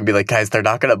 who do you think be like, guys, they're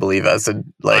not going to believe us?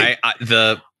 And like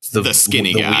the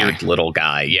skinny guy, weird little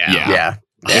guy. Yeah.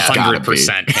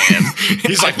 100% him.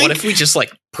 He's like, what if we just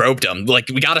like probed him? Like,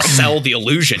 we got to sell the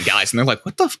illusion, guys. And they're like,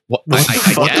 what the fuck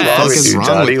is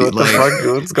wrong with you? What the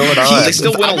fuck? What's going on? They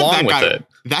still went along with it.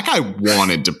 That guy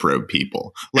wanted to probe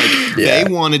people. Like, they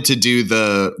wanted to do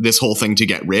this whole thing to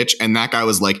get rich, and that guy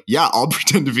was like, yeah, I'll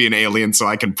pretend to be an alien so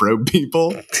I can probe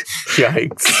people.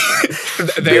 Yikes.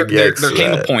 There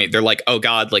came a point, they're like, oh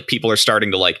god, like, people are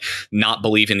starting to like not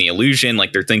believe in the illusion.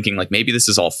 Like, they're thinking like, maybe this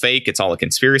is all fake, it's all a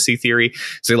conspiracy theory.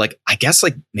 So they're like, I guess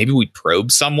like maybe we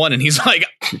probe someone. And he's like,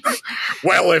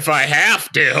 well, if I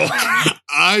have to.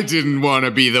 I didn't want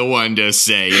to be the one to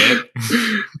say it.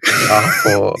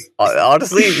 Awful.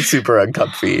 Honestly, super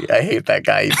uncomfy. I hate that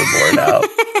guy even more now.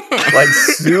 Like,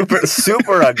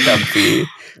 super uncomfy.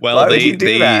 Well, why would he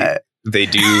do that? They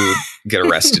do get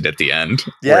arrested at the end.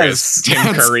 Yes. Whereas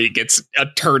Tim Curry gets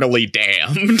eternally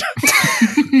damned.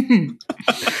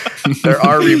 There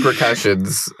are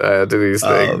repercussions to these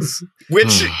things.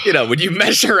 Which, you know, when you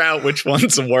measure out which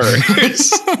one's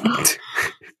worse.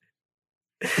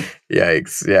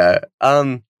 Yikes. Yeah.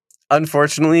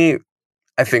 Unfortunately,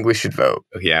 I think we should vote.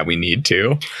 Yeah, we need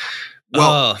to.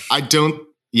 Well, I don't.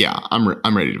 Yeah,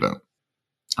 I'm ready to vote.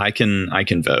 I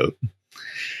can vote.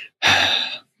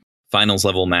 Finals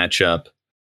level matchup,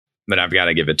 but I've got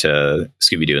to give it to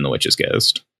Scooby-Doo and the Witch's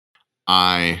Ghost.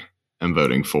 I am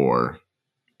voting for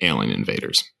Alien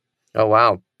Invaders. Oh,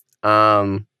 wow.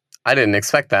 I didn't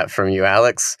expect that from you,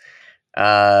 Alex.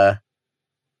 That's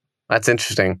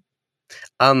interesting.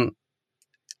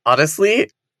 Honestly,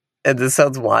 and this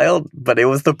sounds wild, but it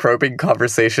was the probing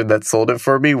conversation that sold it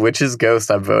for me. Witch's Ghost.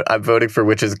 I'm voting for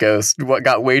Witch's Ghost. What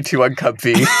got way too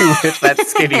uncomfy with that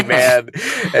skinny man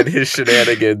and his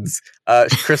shenanigans.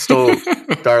 Crystal,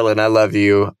 darling, I love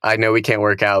you. I know we can't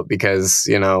work out because,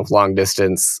 long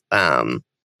distance. But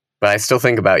I still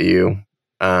think about you.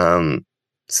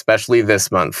 Especially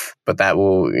this month. But that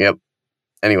will, yep.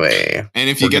 Anyway. And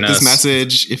if you get this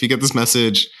message,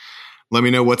 let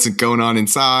me know what's going on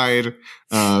inside.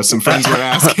 Some friends were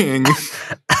asking.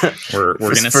 We're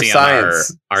going to see on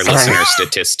our listener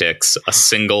statistics a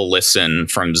single listen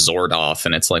from Zordoff,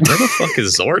 and it's like, where the fuck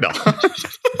is Zordoff?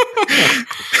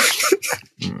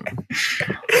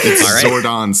 It's right.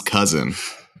 Zordon's cousin.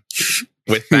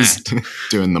 With that,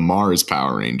 doing the Mars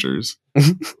Power Rangers.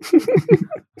 With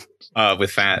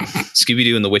that,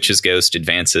 Scooby-Doo and the Witch's Ghost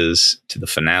advances to the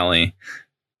finale.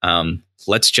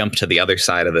 Let's jump to the other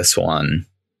side of this one,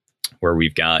 where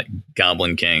we've got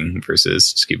Goblin King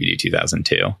versus Scooby-Doo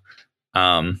 2002.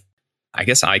 I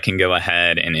guess I can go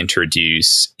ahead and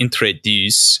introduce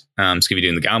Scooby-Doo and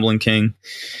the Goblin King.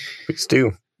 Please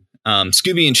do.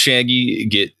 Scooby and Shaggy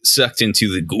get sucked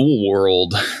into the ghoul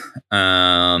world,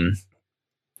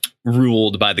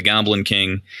 ruled by the Goblin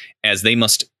King, as they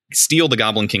must steal the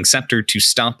Goblin King scepter to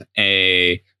stop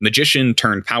a magician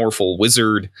turned powerful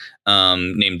wizard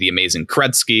named the Amazing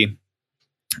Kretsky.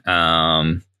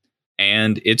 And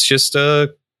it's just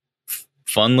a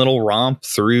fun little romp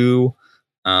through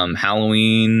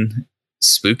Halloween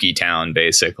spooky town,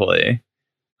 basically.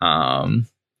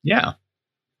 Yeah.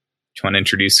 Do you want to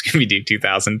introduce Scooby-Doo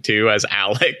 2002 as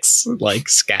Alex,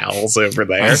 scowls over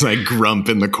there? As I grump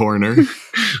in the corner.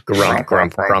 Grump.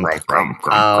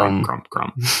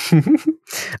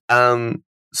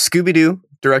 Scooby-Doo,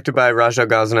 directed by Raja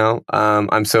Gosnell.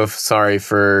 I'm so sorry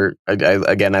for,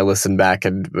 I listened back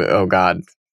and, oh God,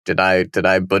 did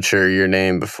I butcher your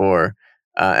name before?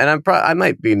 And I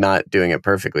might be not doing it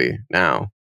perfectly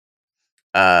now.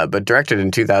 But directed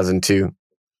in 2002.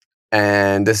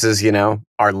 And this is,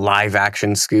 our live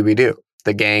action Scooby-Doo.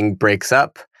 The gang breaks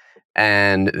up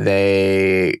and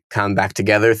they come back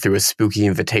together through a spooky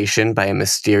invitation by a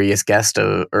mysterious guest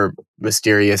or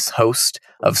mysterious host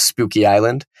of Spooky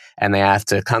Island. And they have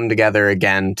to come together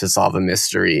again to solve a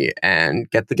mystery and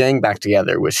get the gang back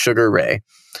together with Sugar Ray.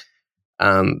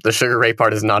 The Sugar Ray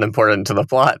part is not important to the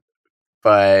plot,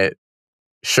 but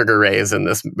Sugar Ray is in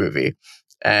this movie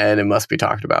and it must be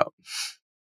talked about.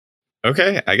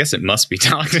 Okay, I guess it must be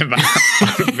talked about.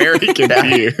 I'm very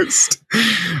confused.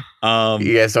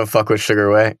 You guys don't fuck with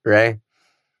Sugar Ray?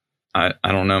 I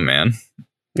don't know, man.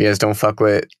 You guys don't fuck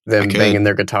with them banging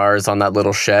their guitars on that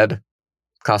little shed?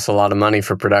 Costs a lot of money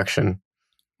for production.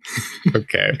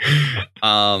 Okay.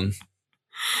 I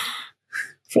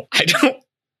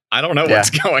don't know what's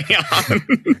going on.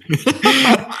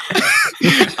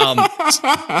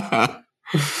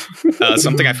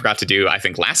 Something I forgot to do, I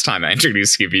think, last time I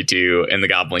introduced Scooby-Doo and the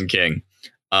Goblin King.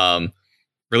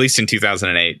 Released in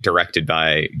 2008, directed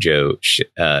by Joe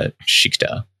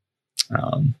Scichta.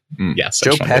 Yes,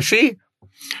 Joe Pesci?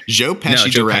 Joe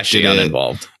Pesci directed it.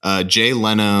 Uninvolved. Jay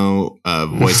Leno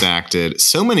voice acted.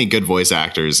 So many good voice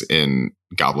actors in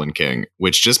Goblin King,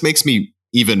 which just makes me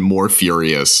even more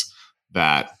furious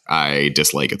that I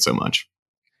dislike it so much.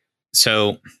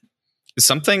 So,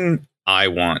 something I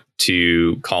want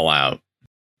to call out.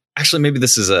 Actually, maybe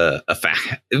this is a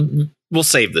fact. We'll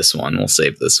save this one.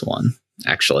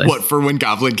 Actually. What, for when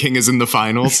Goblin King is in the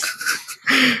finals?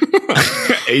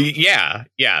 Yeah,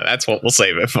 that's what we'll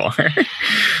save it for.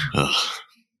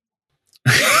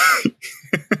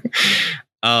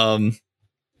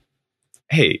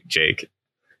 Hey, Jake.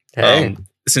 Hey.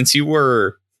 Since you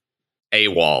were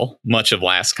AWOL much of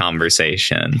last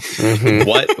conversation,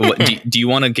 what do you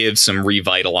want to give some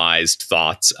revitalized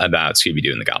thoughts about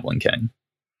Scooby-Doo and the Goblin King?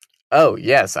 Oh,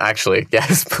 yes, actually.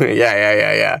 Yes.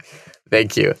 Yeah.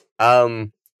 Thank you.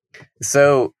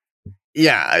 So,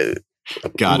 yeah.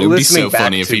 God, it would be so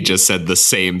funny if he just said the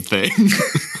same thing.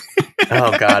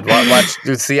 Oh, God. Watch.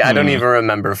 See, I don't even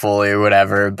remember fully or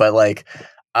whatever, but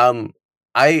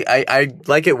I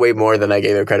like it way more than I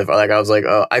gave it credit for. I was like,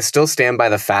 oh, I still stand by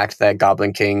the fact that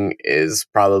Goblin King is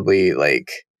probably it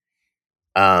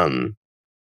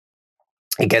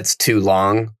gets too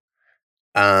long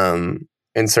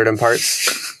in certain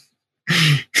parts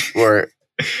where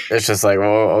it's just like,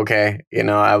 oh, okay,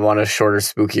 I want a shorter,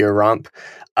 spookier romp.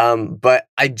 But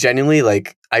I genuinely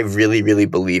I really, really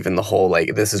believe in the whole,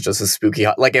 this is just a spooky,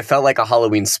 it felt like a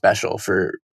Halloween special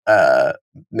for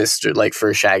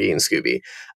for Shaggy and Scooby.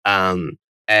 And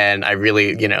I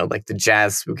really, like the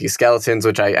jazz spooky skeletons,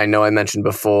 which I know I mentioned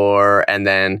before, and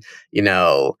then,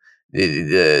 the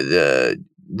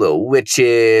little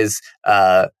witches.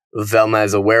 Velma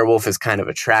as a werewolf is kind of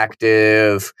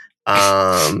attractive.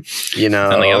 On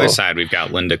the other side, we've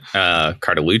got Linda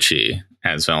Cardellini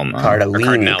as Velma.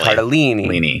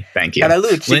 Cardellini. Thank you.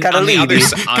 Cardellini.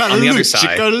 On the other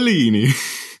side. Cardellini.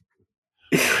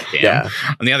 Yeah.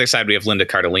 On the other side, we have Linda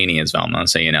Cardellini as Velma.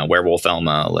 So, werewolf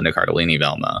Velma, Linda Cardellini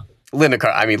Velma. Linda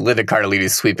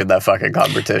Cardellini's sweeping that fucking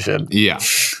competition. Yeah.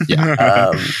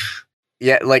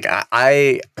 Yeah. Like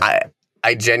I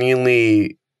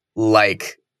genuinely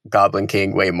like Goblin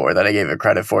King way more than I gave it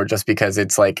credit for, just because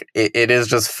it's like it is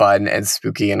just fun and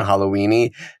spooky and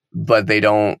Halloweeny, but they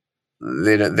don't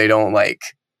like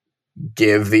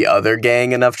give the other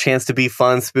gang enough chance to be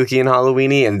fun, spooky, and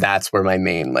Halloweeny, and that's where my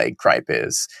main like gripe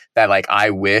is. That like I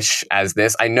wish as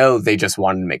this, I know they just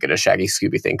wanted to make it a Shaggy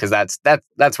Scooby thing because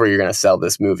that's where you're gonna sell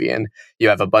this movie in. You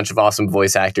have a bunch of awesome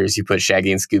voice actors. You put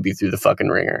Shaggy and Scooby through the fucking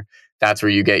ringer. That's where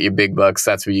you get your big bucks.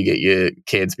 That's where you get your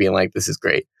kids being like, "This is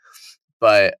great."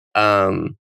 But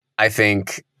I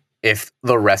think if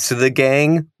the rest of the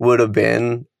gang would have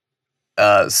been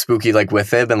spooky like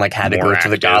with it and like had More to go active. to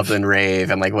the Goblin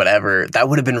Rave and like whatever, that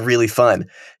would have been really fun.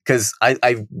 Because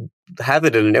I have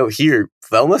it in a note here.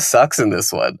 Velma sucks in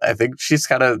this one. I think she's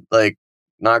kind of like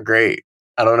not great.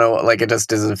 I don't know, like it just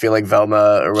doesn't feel like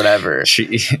Velma or whatever.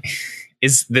 She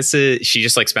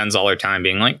just like spends all her time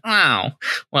being like, wow,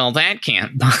 well, that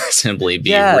can't possibly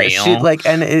be real. She, like,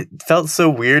 and it felt so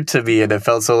weird to me, and it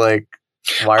felt so like,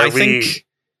 why are we?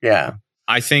 Yeah,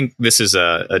 I think this is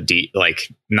a deep,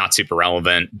 like, not super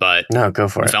relevant, but no, go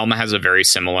for it. Velma has a very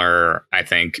similar, I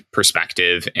think,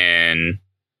 perspective in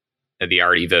the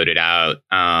already voted out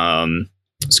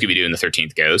Scooby-Doo and the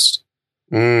 13th Ghost,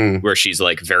 where she's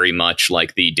like very much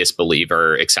like the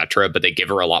disbeliever, etc. But they give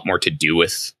her a lot more to do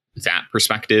with that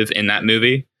perspective in that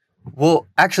movie. Well,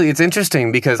 actually, it's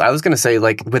interesting because I was going to say,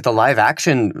 like, with the live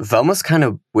action, Velma's kind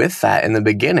of with that in the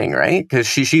beginning, right? Because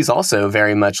she's also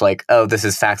very much like, oh, this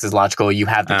is facts is logical. You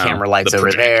have the camera lights the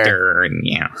over there. projector, and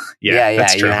yeah. You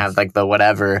have like the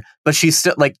whatever. But she's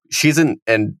still like, she isn't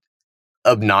an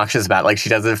obnoxious about it. Like, she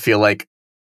doesn't feel like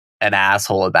an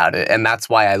asshole about it. And that's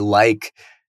why I like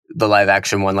the live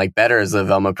action one like better as the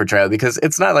Velma portrayal, because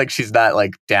it's not like she's not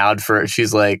like down for it.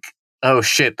 She's like, oh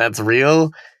shit, that's real.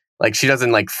 Like, she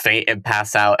doesn't like faint and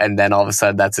pass out, and then all of a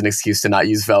sudden that's an excuse to not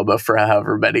use Velma for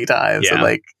however many times. Yeah. And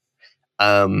like,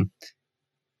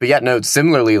 but yeah, no.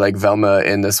 Similarly, like Velma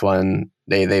in this one,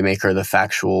 they make her the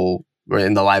factual, or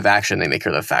in the live action, they make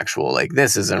her the factual. Like,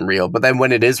 this isn't real. But then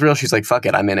when it is real, she's like, fuck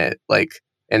it, I'm in it. Like,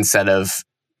 instead of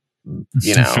when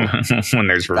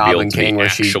there's revealed to be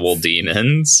actual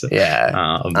demons.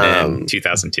 Yeah. In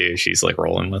 2002, she's like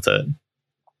rolling with it.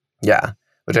 Yeah,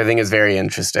 which I think is very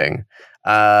interesting.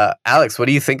 Alex, what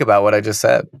do you think about what I just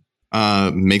said?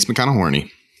 Makes me kind of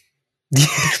horny.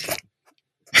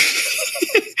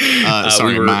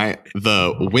 Sorry,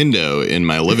 the window in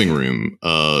my living room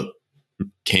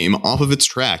came off of its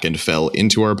track and fell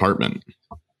into our apartment.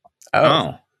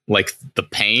 Oh, like the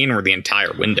pane or the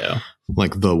entire window?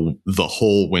 Like the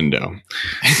whole window.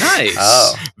 Nice.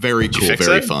 Oh, very cool,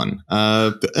 very fun.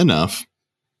 Enough.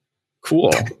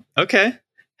 Cool. Okay.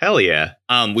 Hell yeah.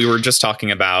 We were just talking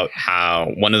about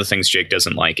how one of the things Jake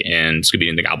doesn't like in Scooby-Doo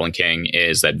and the Goblin King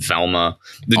is that Velma,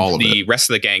 the rest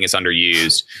of the gang is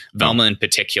underused. Velma in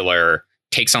particular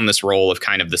takes on this role of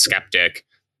kind of the skeptic,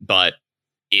 but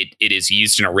it is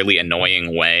used in a really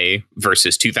annoying way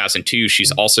versus 2002.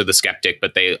 She's also the skeptic,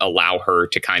 but they allow her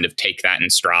to kind of take that in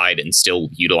stride and still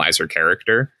utilize her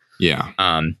character. Yeah.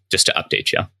 Just to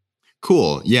update you.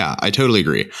 Cool. Yeah, I totally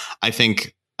agree. I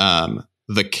think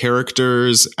the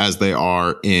characters as they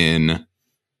are in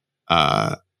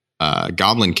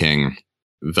Goblin King,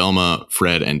 Velma,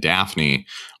 Fred, and Daphne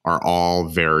are all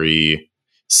very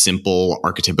simple,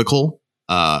 archetypical.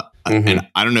 And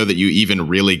I don't know that you even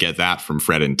really get that from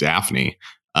Fred and Daphne.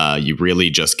 You really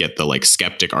just get the like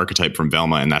skeptic archetype from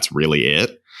Velma, and that's really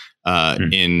it.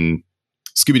 In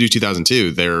Scooby-Doo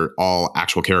 2002, they're all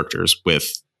actual characters with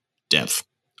depth.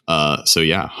 So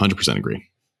yeah, 100% agree.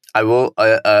 I will.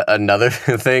 Another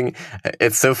thing,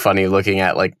 it's so funny looking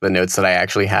at like the notes that I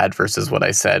actually had versus what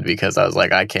I said, because I was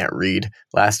like, I can't read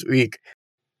last week.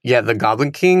 Yeah, the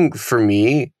Goblin King for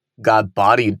me got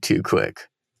bodied too quick.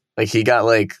 Like, he got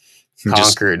like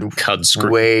conquered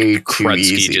way too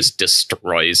easy. Just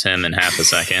destroys him in half a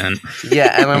second.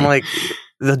 Yeah, and I'm like,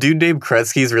 the dude named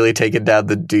Krutsky's really taken down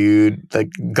the dude, like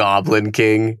Goblin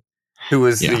King, who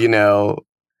was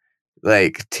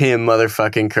like Tim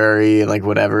motherfucking Curry and like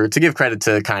whatever. To give credit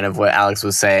to kind of what Alex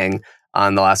was saying,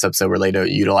 on the last episode where they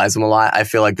don't utilize them a lot. I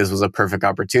feel like this was a perfect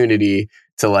opportunity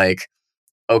to like,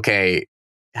 okay,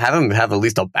 have him have at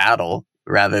least a battle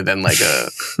rather than like a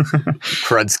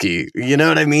Krudsky. You know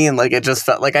what I mean? Like it just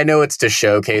felt like, I know it's to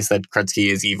showcase that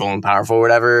Krudsky is evil and powerful or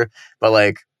whatever, but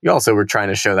like you also were trying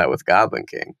to show that with Goblin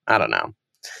King. I don't know.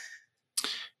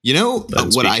 You know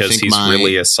what I think he's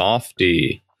really a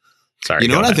softie. Sorry. You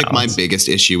know what I think Alex. my biggest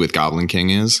issue with Goblin King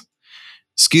is?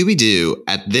 Scooby-Doo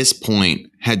at this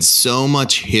point had so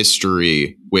much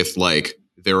history with like,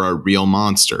 there are real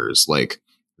monsters, like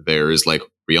there is like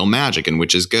real magic and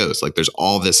witches' ghosts, like there's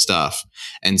all this stuff.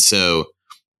 And so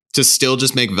to still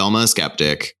just make Velma a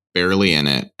skeptic, barely in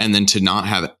it, and then to not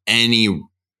have any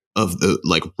of the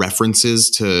like references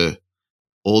to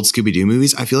old Scooby-Doo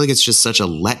movies, I feel like it's just such a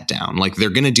letdown. Like they're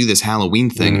going to do this Halloween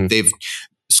thing.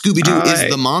 Scooby-Doo is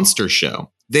the monster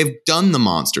show. They've done the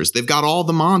monsters. They've got all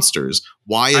the monsters.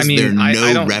 Why is there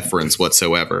no reference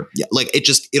whatsoever? Yeah, like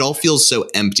it all feels so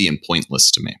empty and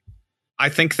pointless to me. I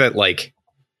think that like,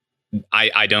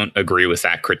 I don't agree with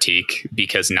that critique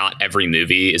because not every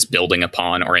movie is building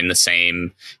upon or in the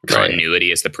same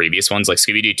continuity as the previous ones. Like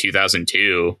Scooby-Doo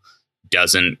 2002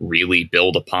 doesn't really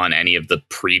build upon any of the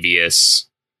previous,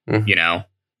 you know,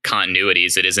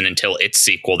 continuities. It isn't until its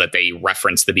sequel that they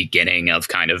reference the beginning of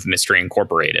kind of Mystery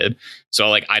Incorporated. So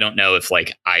like, I don't know if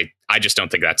like, I just don't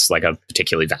think that's like a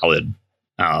particularly valid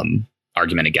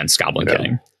argument against Goblin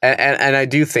King. And I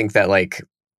do think that like,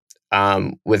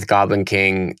 with Goblin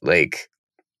King, like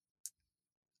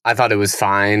I thought it was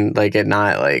fine, like it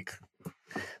not like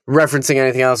referencing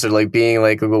anything else or like being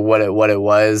like what it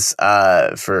was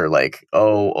for like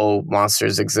oh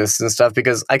monsters exist and stuff,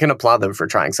 because I can applaud them for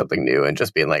trying something new and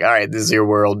just being like, all right, this is your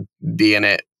world, be in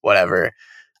it, whatever.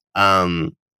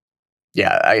 I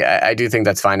do think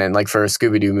that's fine. And like for a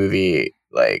Scooby-Doo movie,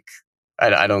 like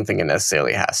I don't think it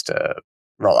necessarily has to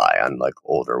rely on like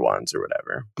older ones or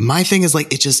whatever. My thing is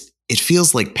like it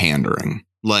feels like pandering.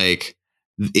 Like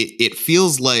it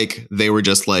feels like they were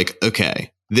just like,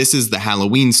 okay, this is the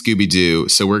Halloween Scooby-Doo,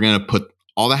 so we're going to put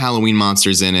all the Halloween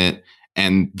monsters in it,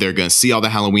 and they're going to see all the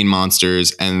Halloween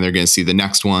monsters, and they're going to see the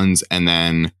next ones, and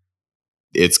then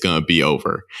it's going to be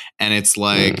over. And it's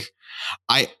like,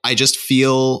 I just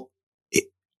feel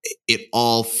it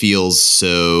all feels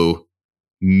so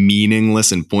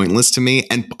meaningless and pointless to me.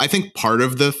 And I think part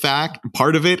of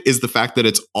it is the fact that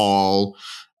it's all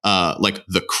like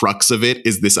the crux of it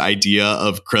is this idea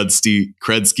of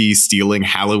Krudsky stealing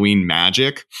Halloween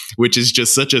magic, which is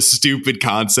just such a stupid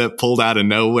concept pulled out of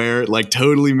nowhere, like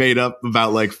totally made up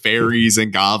about like fairies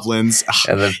and goblins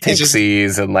and the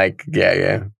pixies and like,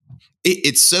 yeah.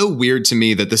 It's so weird to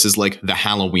me that this is like the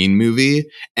Halloween movie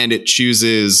and it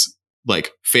chooses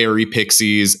like fairy,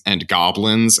 pixies, and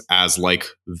goblins as like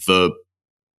the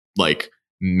like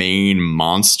main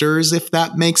monsters, if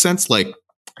that makes sense. Like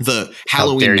the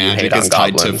Halloween magic is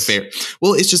tied to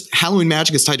well, it's just Halloween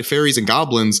magic is tied to fairies and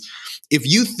goblins. If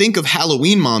you think of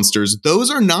Halloween monsters, those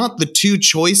are not the two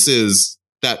choices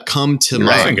that come to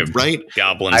mind, right?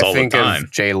 Goblins all the time.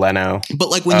 Of Jay Leno. But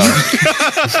like when you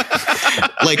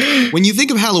like when you think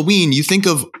of Halloween, you think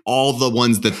of all the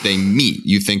ones that they meet.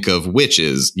 You think of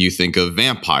witches, you think of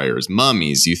vampires,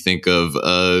 mummies, you think of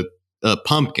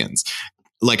pumpkins.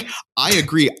 Like, I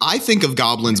agree. I think of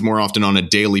goblins more often on a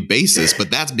daily basis,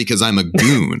 but that's because I'm a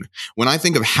goon. When I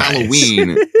think of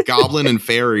Halloween, goblin and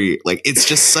fairy, like, it's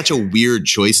just such a weird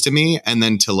choice to me. And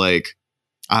then to like,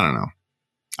 I don't know.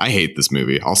 I hate this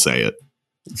movie. I'll say it.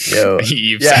 Yo,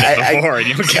 You've said it before, and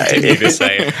you'll continue to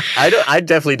say it. I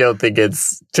definitely don't think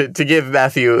it's to give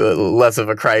Matthew less of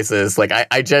a crisis. Like,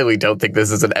 I genuinely don't think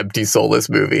this is an empty, soulless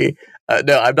movie.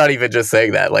 No, I'm not even just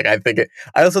saying that. Like,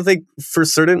 I also think for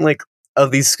certain like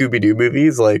of these Scooby-Doo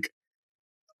movies, like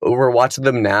we're watching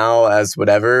them now as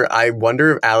whatever. I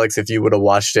wonder, Alex, if you would have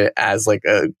watched it as like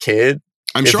a kid.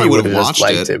 I'm sure I would have watched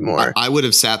it more. I would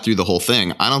have sat through the whole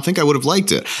thing. I don't think I would have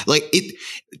liked it. Like it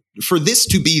for this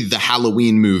to be the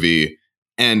Halloween movie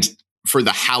and for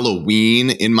the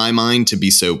Halloween in my mind to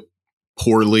be so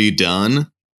poorly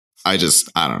done. I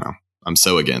don't know. I'm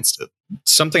so against it.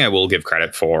 Something I will give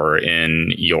credit for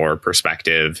in your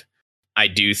perspective. I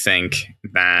do think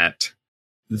that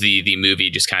the movie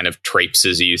just kind of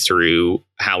traipses you through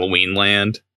Halloween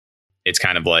land. It's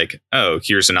kind of like, oh,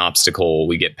 here's an obstacle.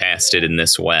 We get past it in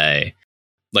this way.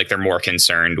 Like they're more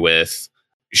concerned with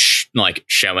like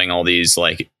showing all these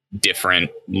like different,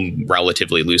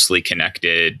 relatively loosely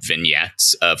connected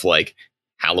vignettes of like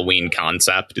Halloween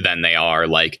concept than they are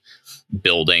like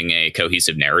building a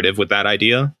cohesive narrative with that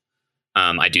idea.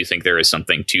 I do think there is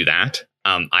something to that.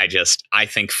 I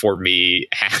think for me,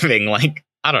 having like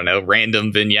I don't know,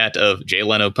 random vignette of Jay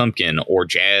Leno Pumpkin or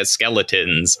Jazz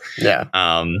Skeletons. Yeah.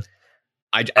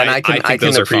 I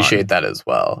can appreciate that as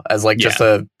well as like just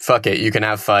a fuck it, you can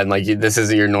have fun, like this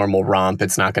is your normal romp.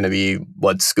 It's not going to be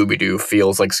what Scooby-Doo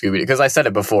feels like Scooby-Doo, because I said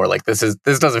it before, like this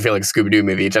doesn't feel like a Scooby-Doo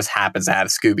movie. It just happens to have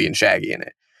Scooby and Shaggy in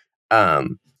it.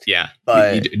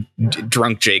 But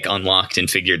drunk Jake unlocked and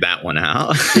figured that one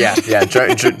out. yeah.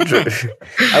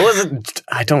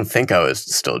 I don't think I was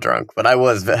still drunk, but I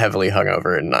was heavily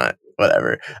hungover and not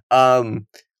whatever.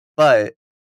 But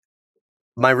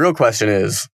my real question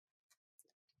is,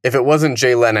 if it wasn't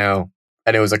Jay Leno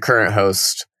and it was a current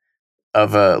host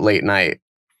of a late night,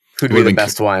 who'd be the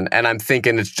best one? And I'm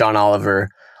thinking it's John Oliver.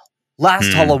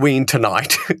 Last Halloween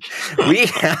tonight, we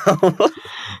have...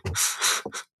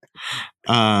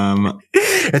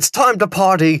 it's time to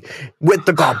party with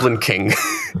the Goblin King.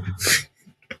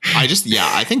 I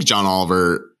think John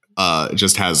Oliver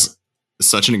just has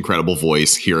such an incredible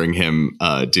voice. Hearing him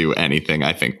do anything,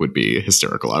 I think, would be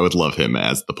hysterical. I would love him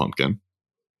as the pumpkin.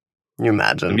 Can you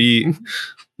imagine? Be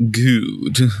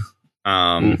good.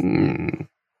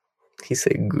 He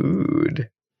said good.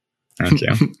 Thank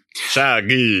you.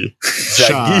 Shaggy.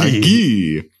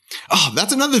 Oh,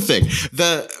 that's another thing.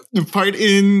 The part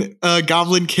in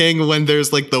Goblin King when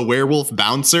there's like the werewolf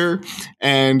bouncer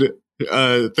and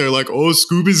they're like, oh,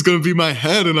 Scooby's gonna be my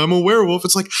head and I'm a werewolf.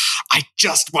 It's like, I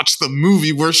just watched the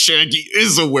movie where Shaggy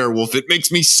is a werewolf. It makes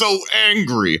me so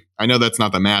angry. I know that's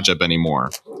not the matchup anymore.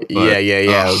 But,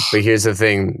 yeah. But here's the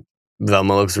thing.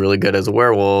 Velma looks really good as a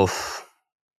werewolf.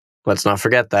 Let's not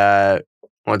forget that.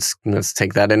 Let's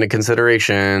take that into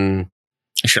consideration.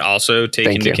 I should also take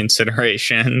into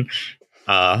consideration.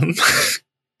 I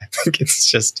think it's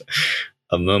just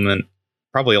a moment.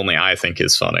 Probably only I think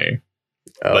is funny.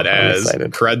 Oh, but as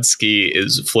Krudsky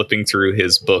is flipping through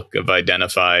his book of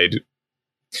identified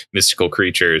mystical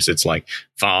creatures, it's like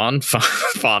fauna,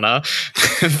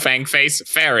 fang face,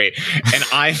 fairy, and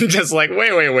I'm just like,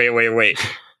 wait.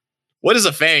 What is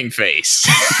a fang face?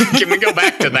 Can we go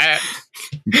back to that?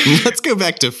 Let's go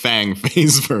back to fang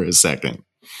face for a second.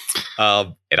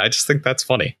 And I just think that's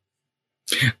funny.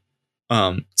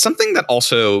 Something that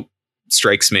also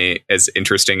strikes me as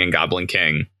interesting in Goblin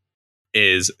King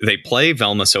is they play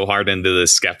Velma so hard into the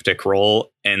skeptic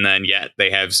role, and then yet they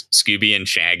have Scooby and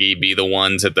Shaggy be the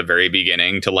ones at the very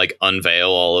beginning to like unveil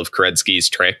all of Krudsky's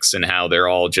tricks and how they're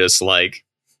all just like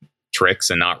tricks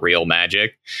and not real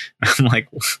magic. I'm like,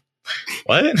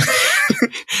 what? And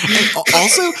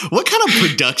also, what kind of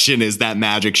production is that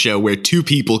magic show where two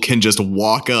people can just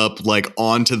walk up like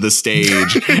onto the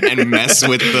stage and mess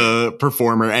with the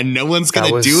performer and no one's going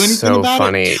to do anything so about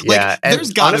funny. it? Like, yeah.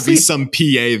 There's got to be some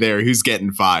PA there who's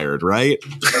getting fired, right?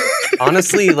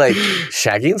 Honestly, like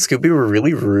Shaggy and Scooby were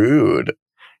really rude.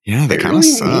 Yeah, they kind of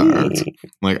sucked.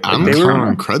 Like, I'm kind of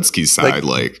on Krudsky's side.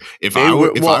 Like if I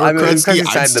were Krudsky,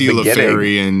 I'd steal a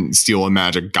fairy and steal a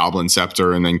magic goblin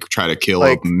scepter and then try to kill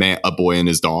a boy and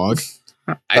his dog.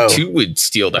 I too would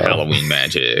steal the Halloween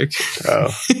magic.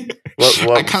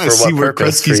 I kind of see where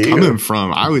Krudsky's coming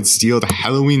from. I would steal the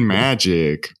Halloween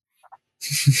magic.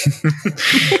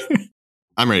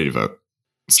 I'm ready to vote.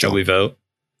 Shall we vote?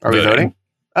 Are we voting?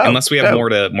 Unless we have more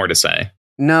to say.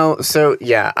 No, so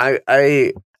yeah,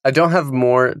 I don't have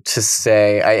more to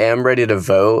say. I am ready to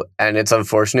vote, and it's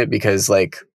unfortunate because,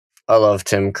 like, I love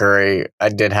Tim Curry. I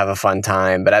did have a fun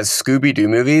time, but as Scooby-Doo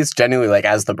movies, genuinely, like,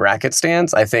 as the bracket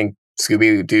stands, I think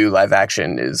Scooby-Doo live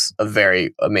action is a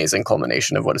very amazing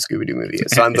culmination of what a Scooby-Doo movie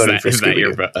is. So I'm voting for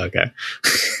Scooby-Doo. Okay.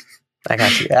 I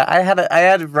got you. I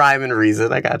had rhyme and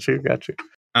reason. I got you.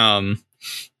 I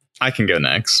can go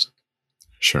next.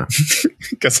 Sure.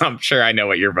 Because I'm sure I know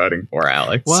what you're voting for,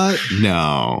 Alex. What?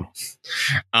 No.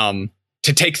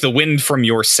 To take the wind from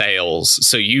your sails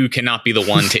so you cannot be the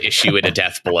one to issue it a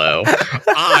death blow.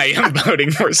 I am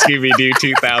voting for Scooby-Doo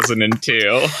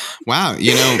 2002. Wow.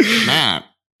 You know, Matt,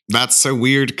 that's so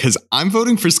weird because I'm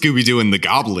voting for Scooby-Doo and the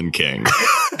Goblin King.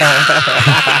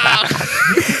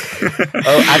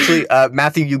 Oh, actually,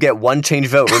 Matthew, you get one change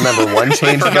vote. Remember, one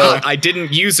change vote. I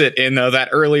didn't use it in that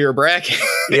earlier bracket.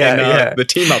 The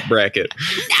team up bracket.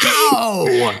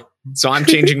 No. So I'm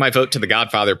changing my vote to The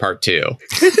Godfather Part 2.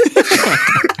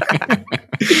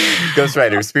 Ghost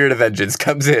Rider, Spirit of Vengeance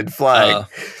comes in flying.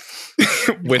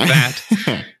 With that,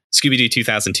 Scooby-Doo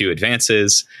 2002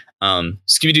 advances.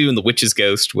 Scooby-Doo and the Witch's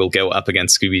Ghost will go up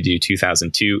against Scooby-Doo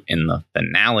 2002 in the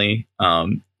finale.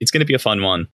 It's going to be a fun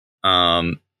one.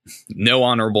 No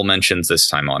honorable mentions this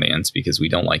time, audience, because we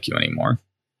don't like you anymore.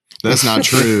 That's not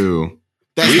true.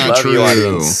 That's We not love true. you,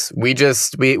 audience.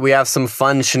 We have some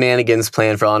fun shenanigans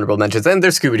planned for honorable mentions, and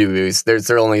they're Scooby-Doo movies.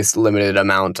 They're only a limited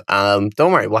amount.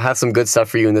 Don't worry, we'll have some good stuff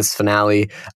for you in this finale.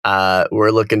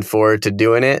 We're looking forward to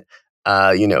doing it.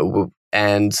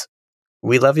 And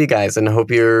we love you guys, and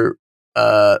hope you're.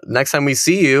 Next time we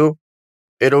see you,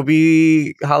 it'll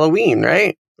be Halloween,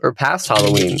 right? Or past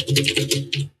Halloween.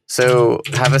 So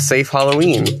have a safe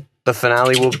Halloween. The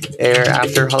finale will air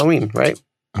after Halloween, right?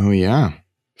 Oh yeah.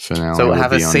 Finale So will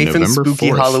have a be on safe and November spooky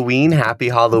 4th. Halloween. Happy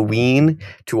Halloween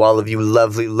to all of you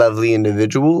lovely, lovely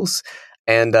individuals.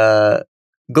 And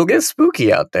go get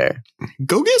spooky out there.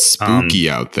 Go get spooky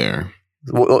out there.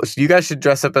 Well, you guys should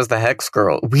dress up as the Hex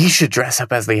Girl. We should dress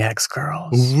up as the Hex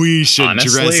Girls. We should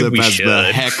Honestly, dress up we as should.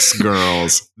 the Hex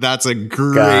Girls. That's a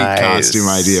great Guys. costume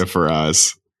idea for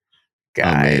us.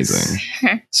 Guys. Amazing.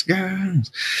 Hex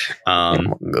girls. I'm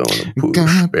gonna put a Gonna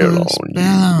spell put a on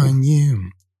spell you. on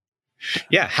you.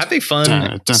 Yeah, have a fun, Dun,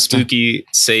 dun, dun. spooky,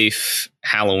 safe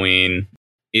Halloween.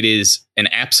 It is an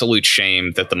absolute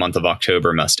shame that the month of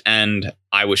October must end.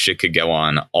 I wish it could go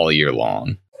on all year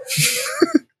long.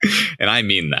 And I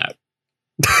mean that.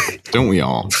 Don't we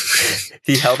all?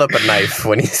 He held up a knife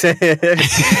when he said it.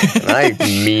 I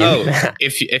mean Oh, that.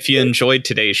 if you enjoyed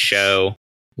today's show,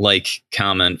 like,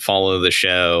 comment, follow the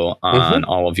show on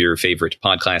all of your favorite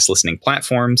podcast listening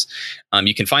platforms.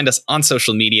 You can find us on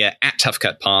social media at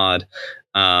ToughCutPod.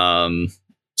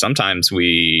 Sometimes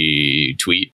we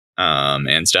tweet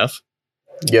and stuff.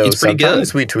 Yo, It's pretty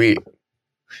sometimes good. we tweet.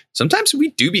 Sometimes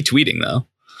we do be tweeting, though.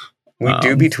 We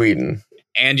do be tweeting.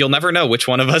 And you'll never know which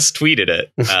one of us tweeted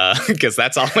it, because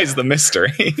that's always the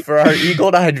mystery. For our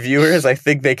eagle-eyed viewers, I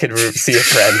think they could see a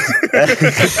friend.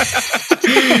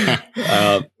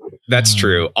 That's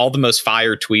true. All the most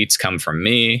fire tweets come from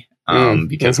me,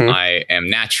 because I am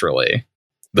naturally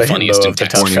the The funniest himbo in of the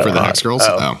text. Horny for the Pod. Hex Girls?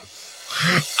 Oh.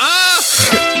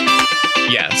 Ah!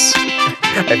 Yes.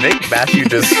 I think Matthew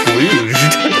just splooged.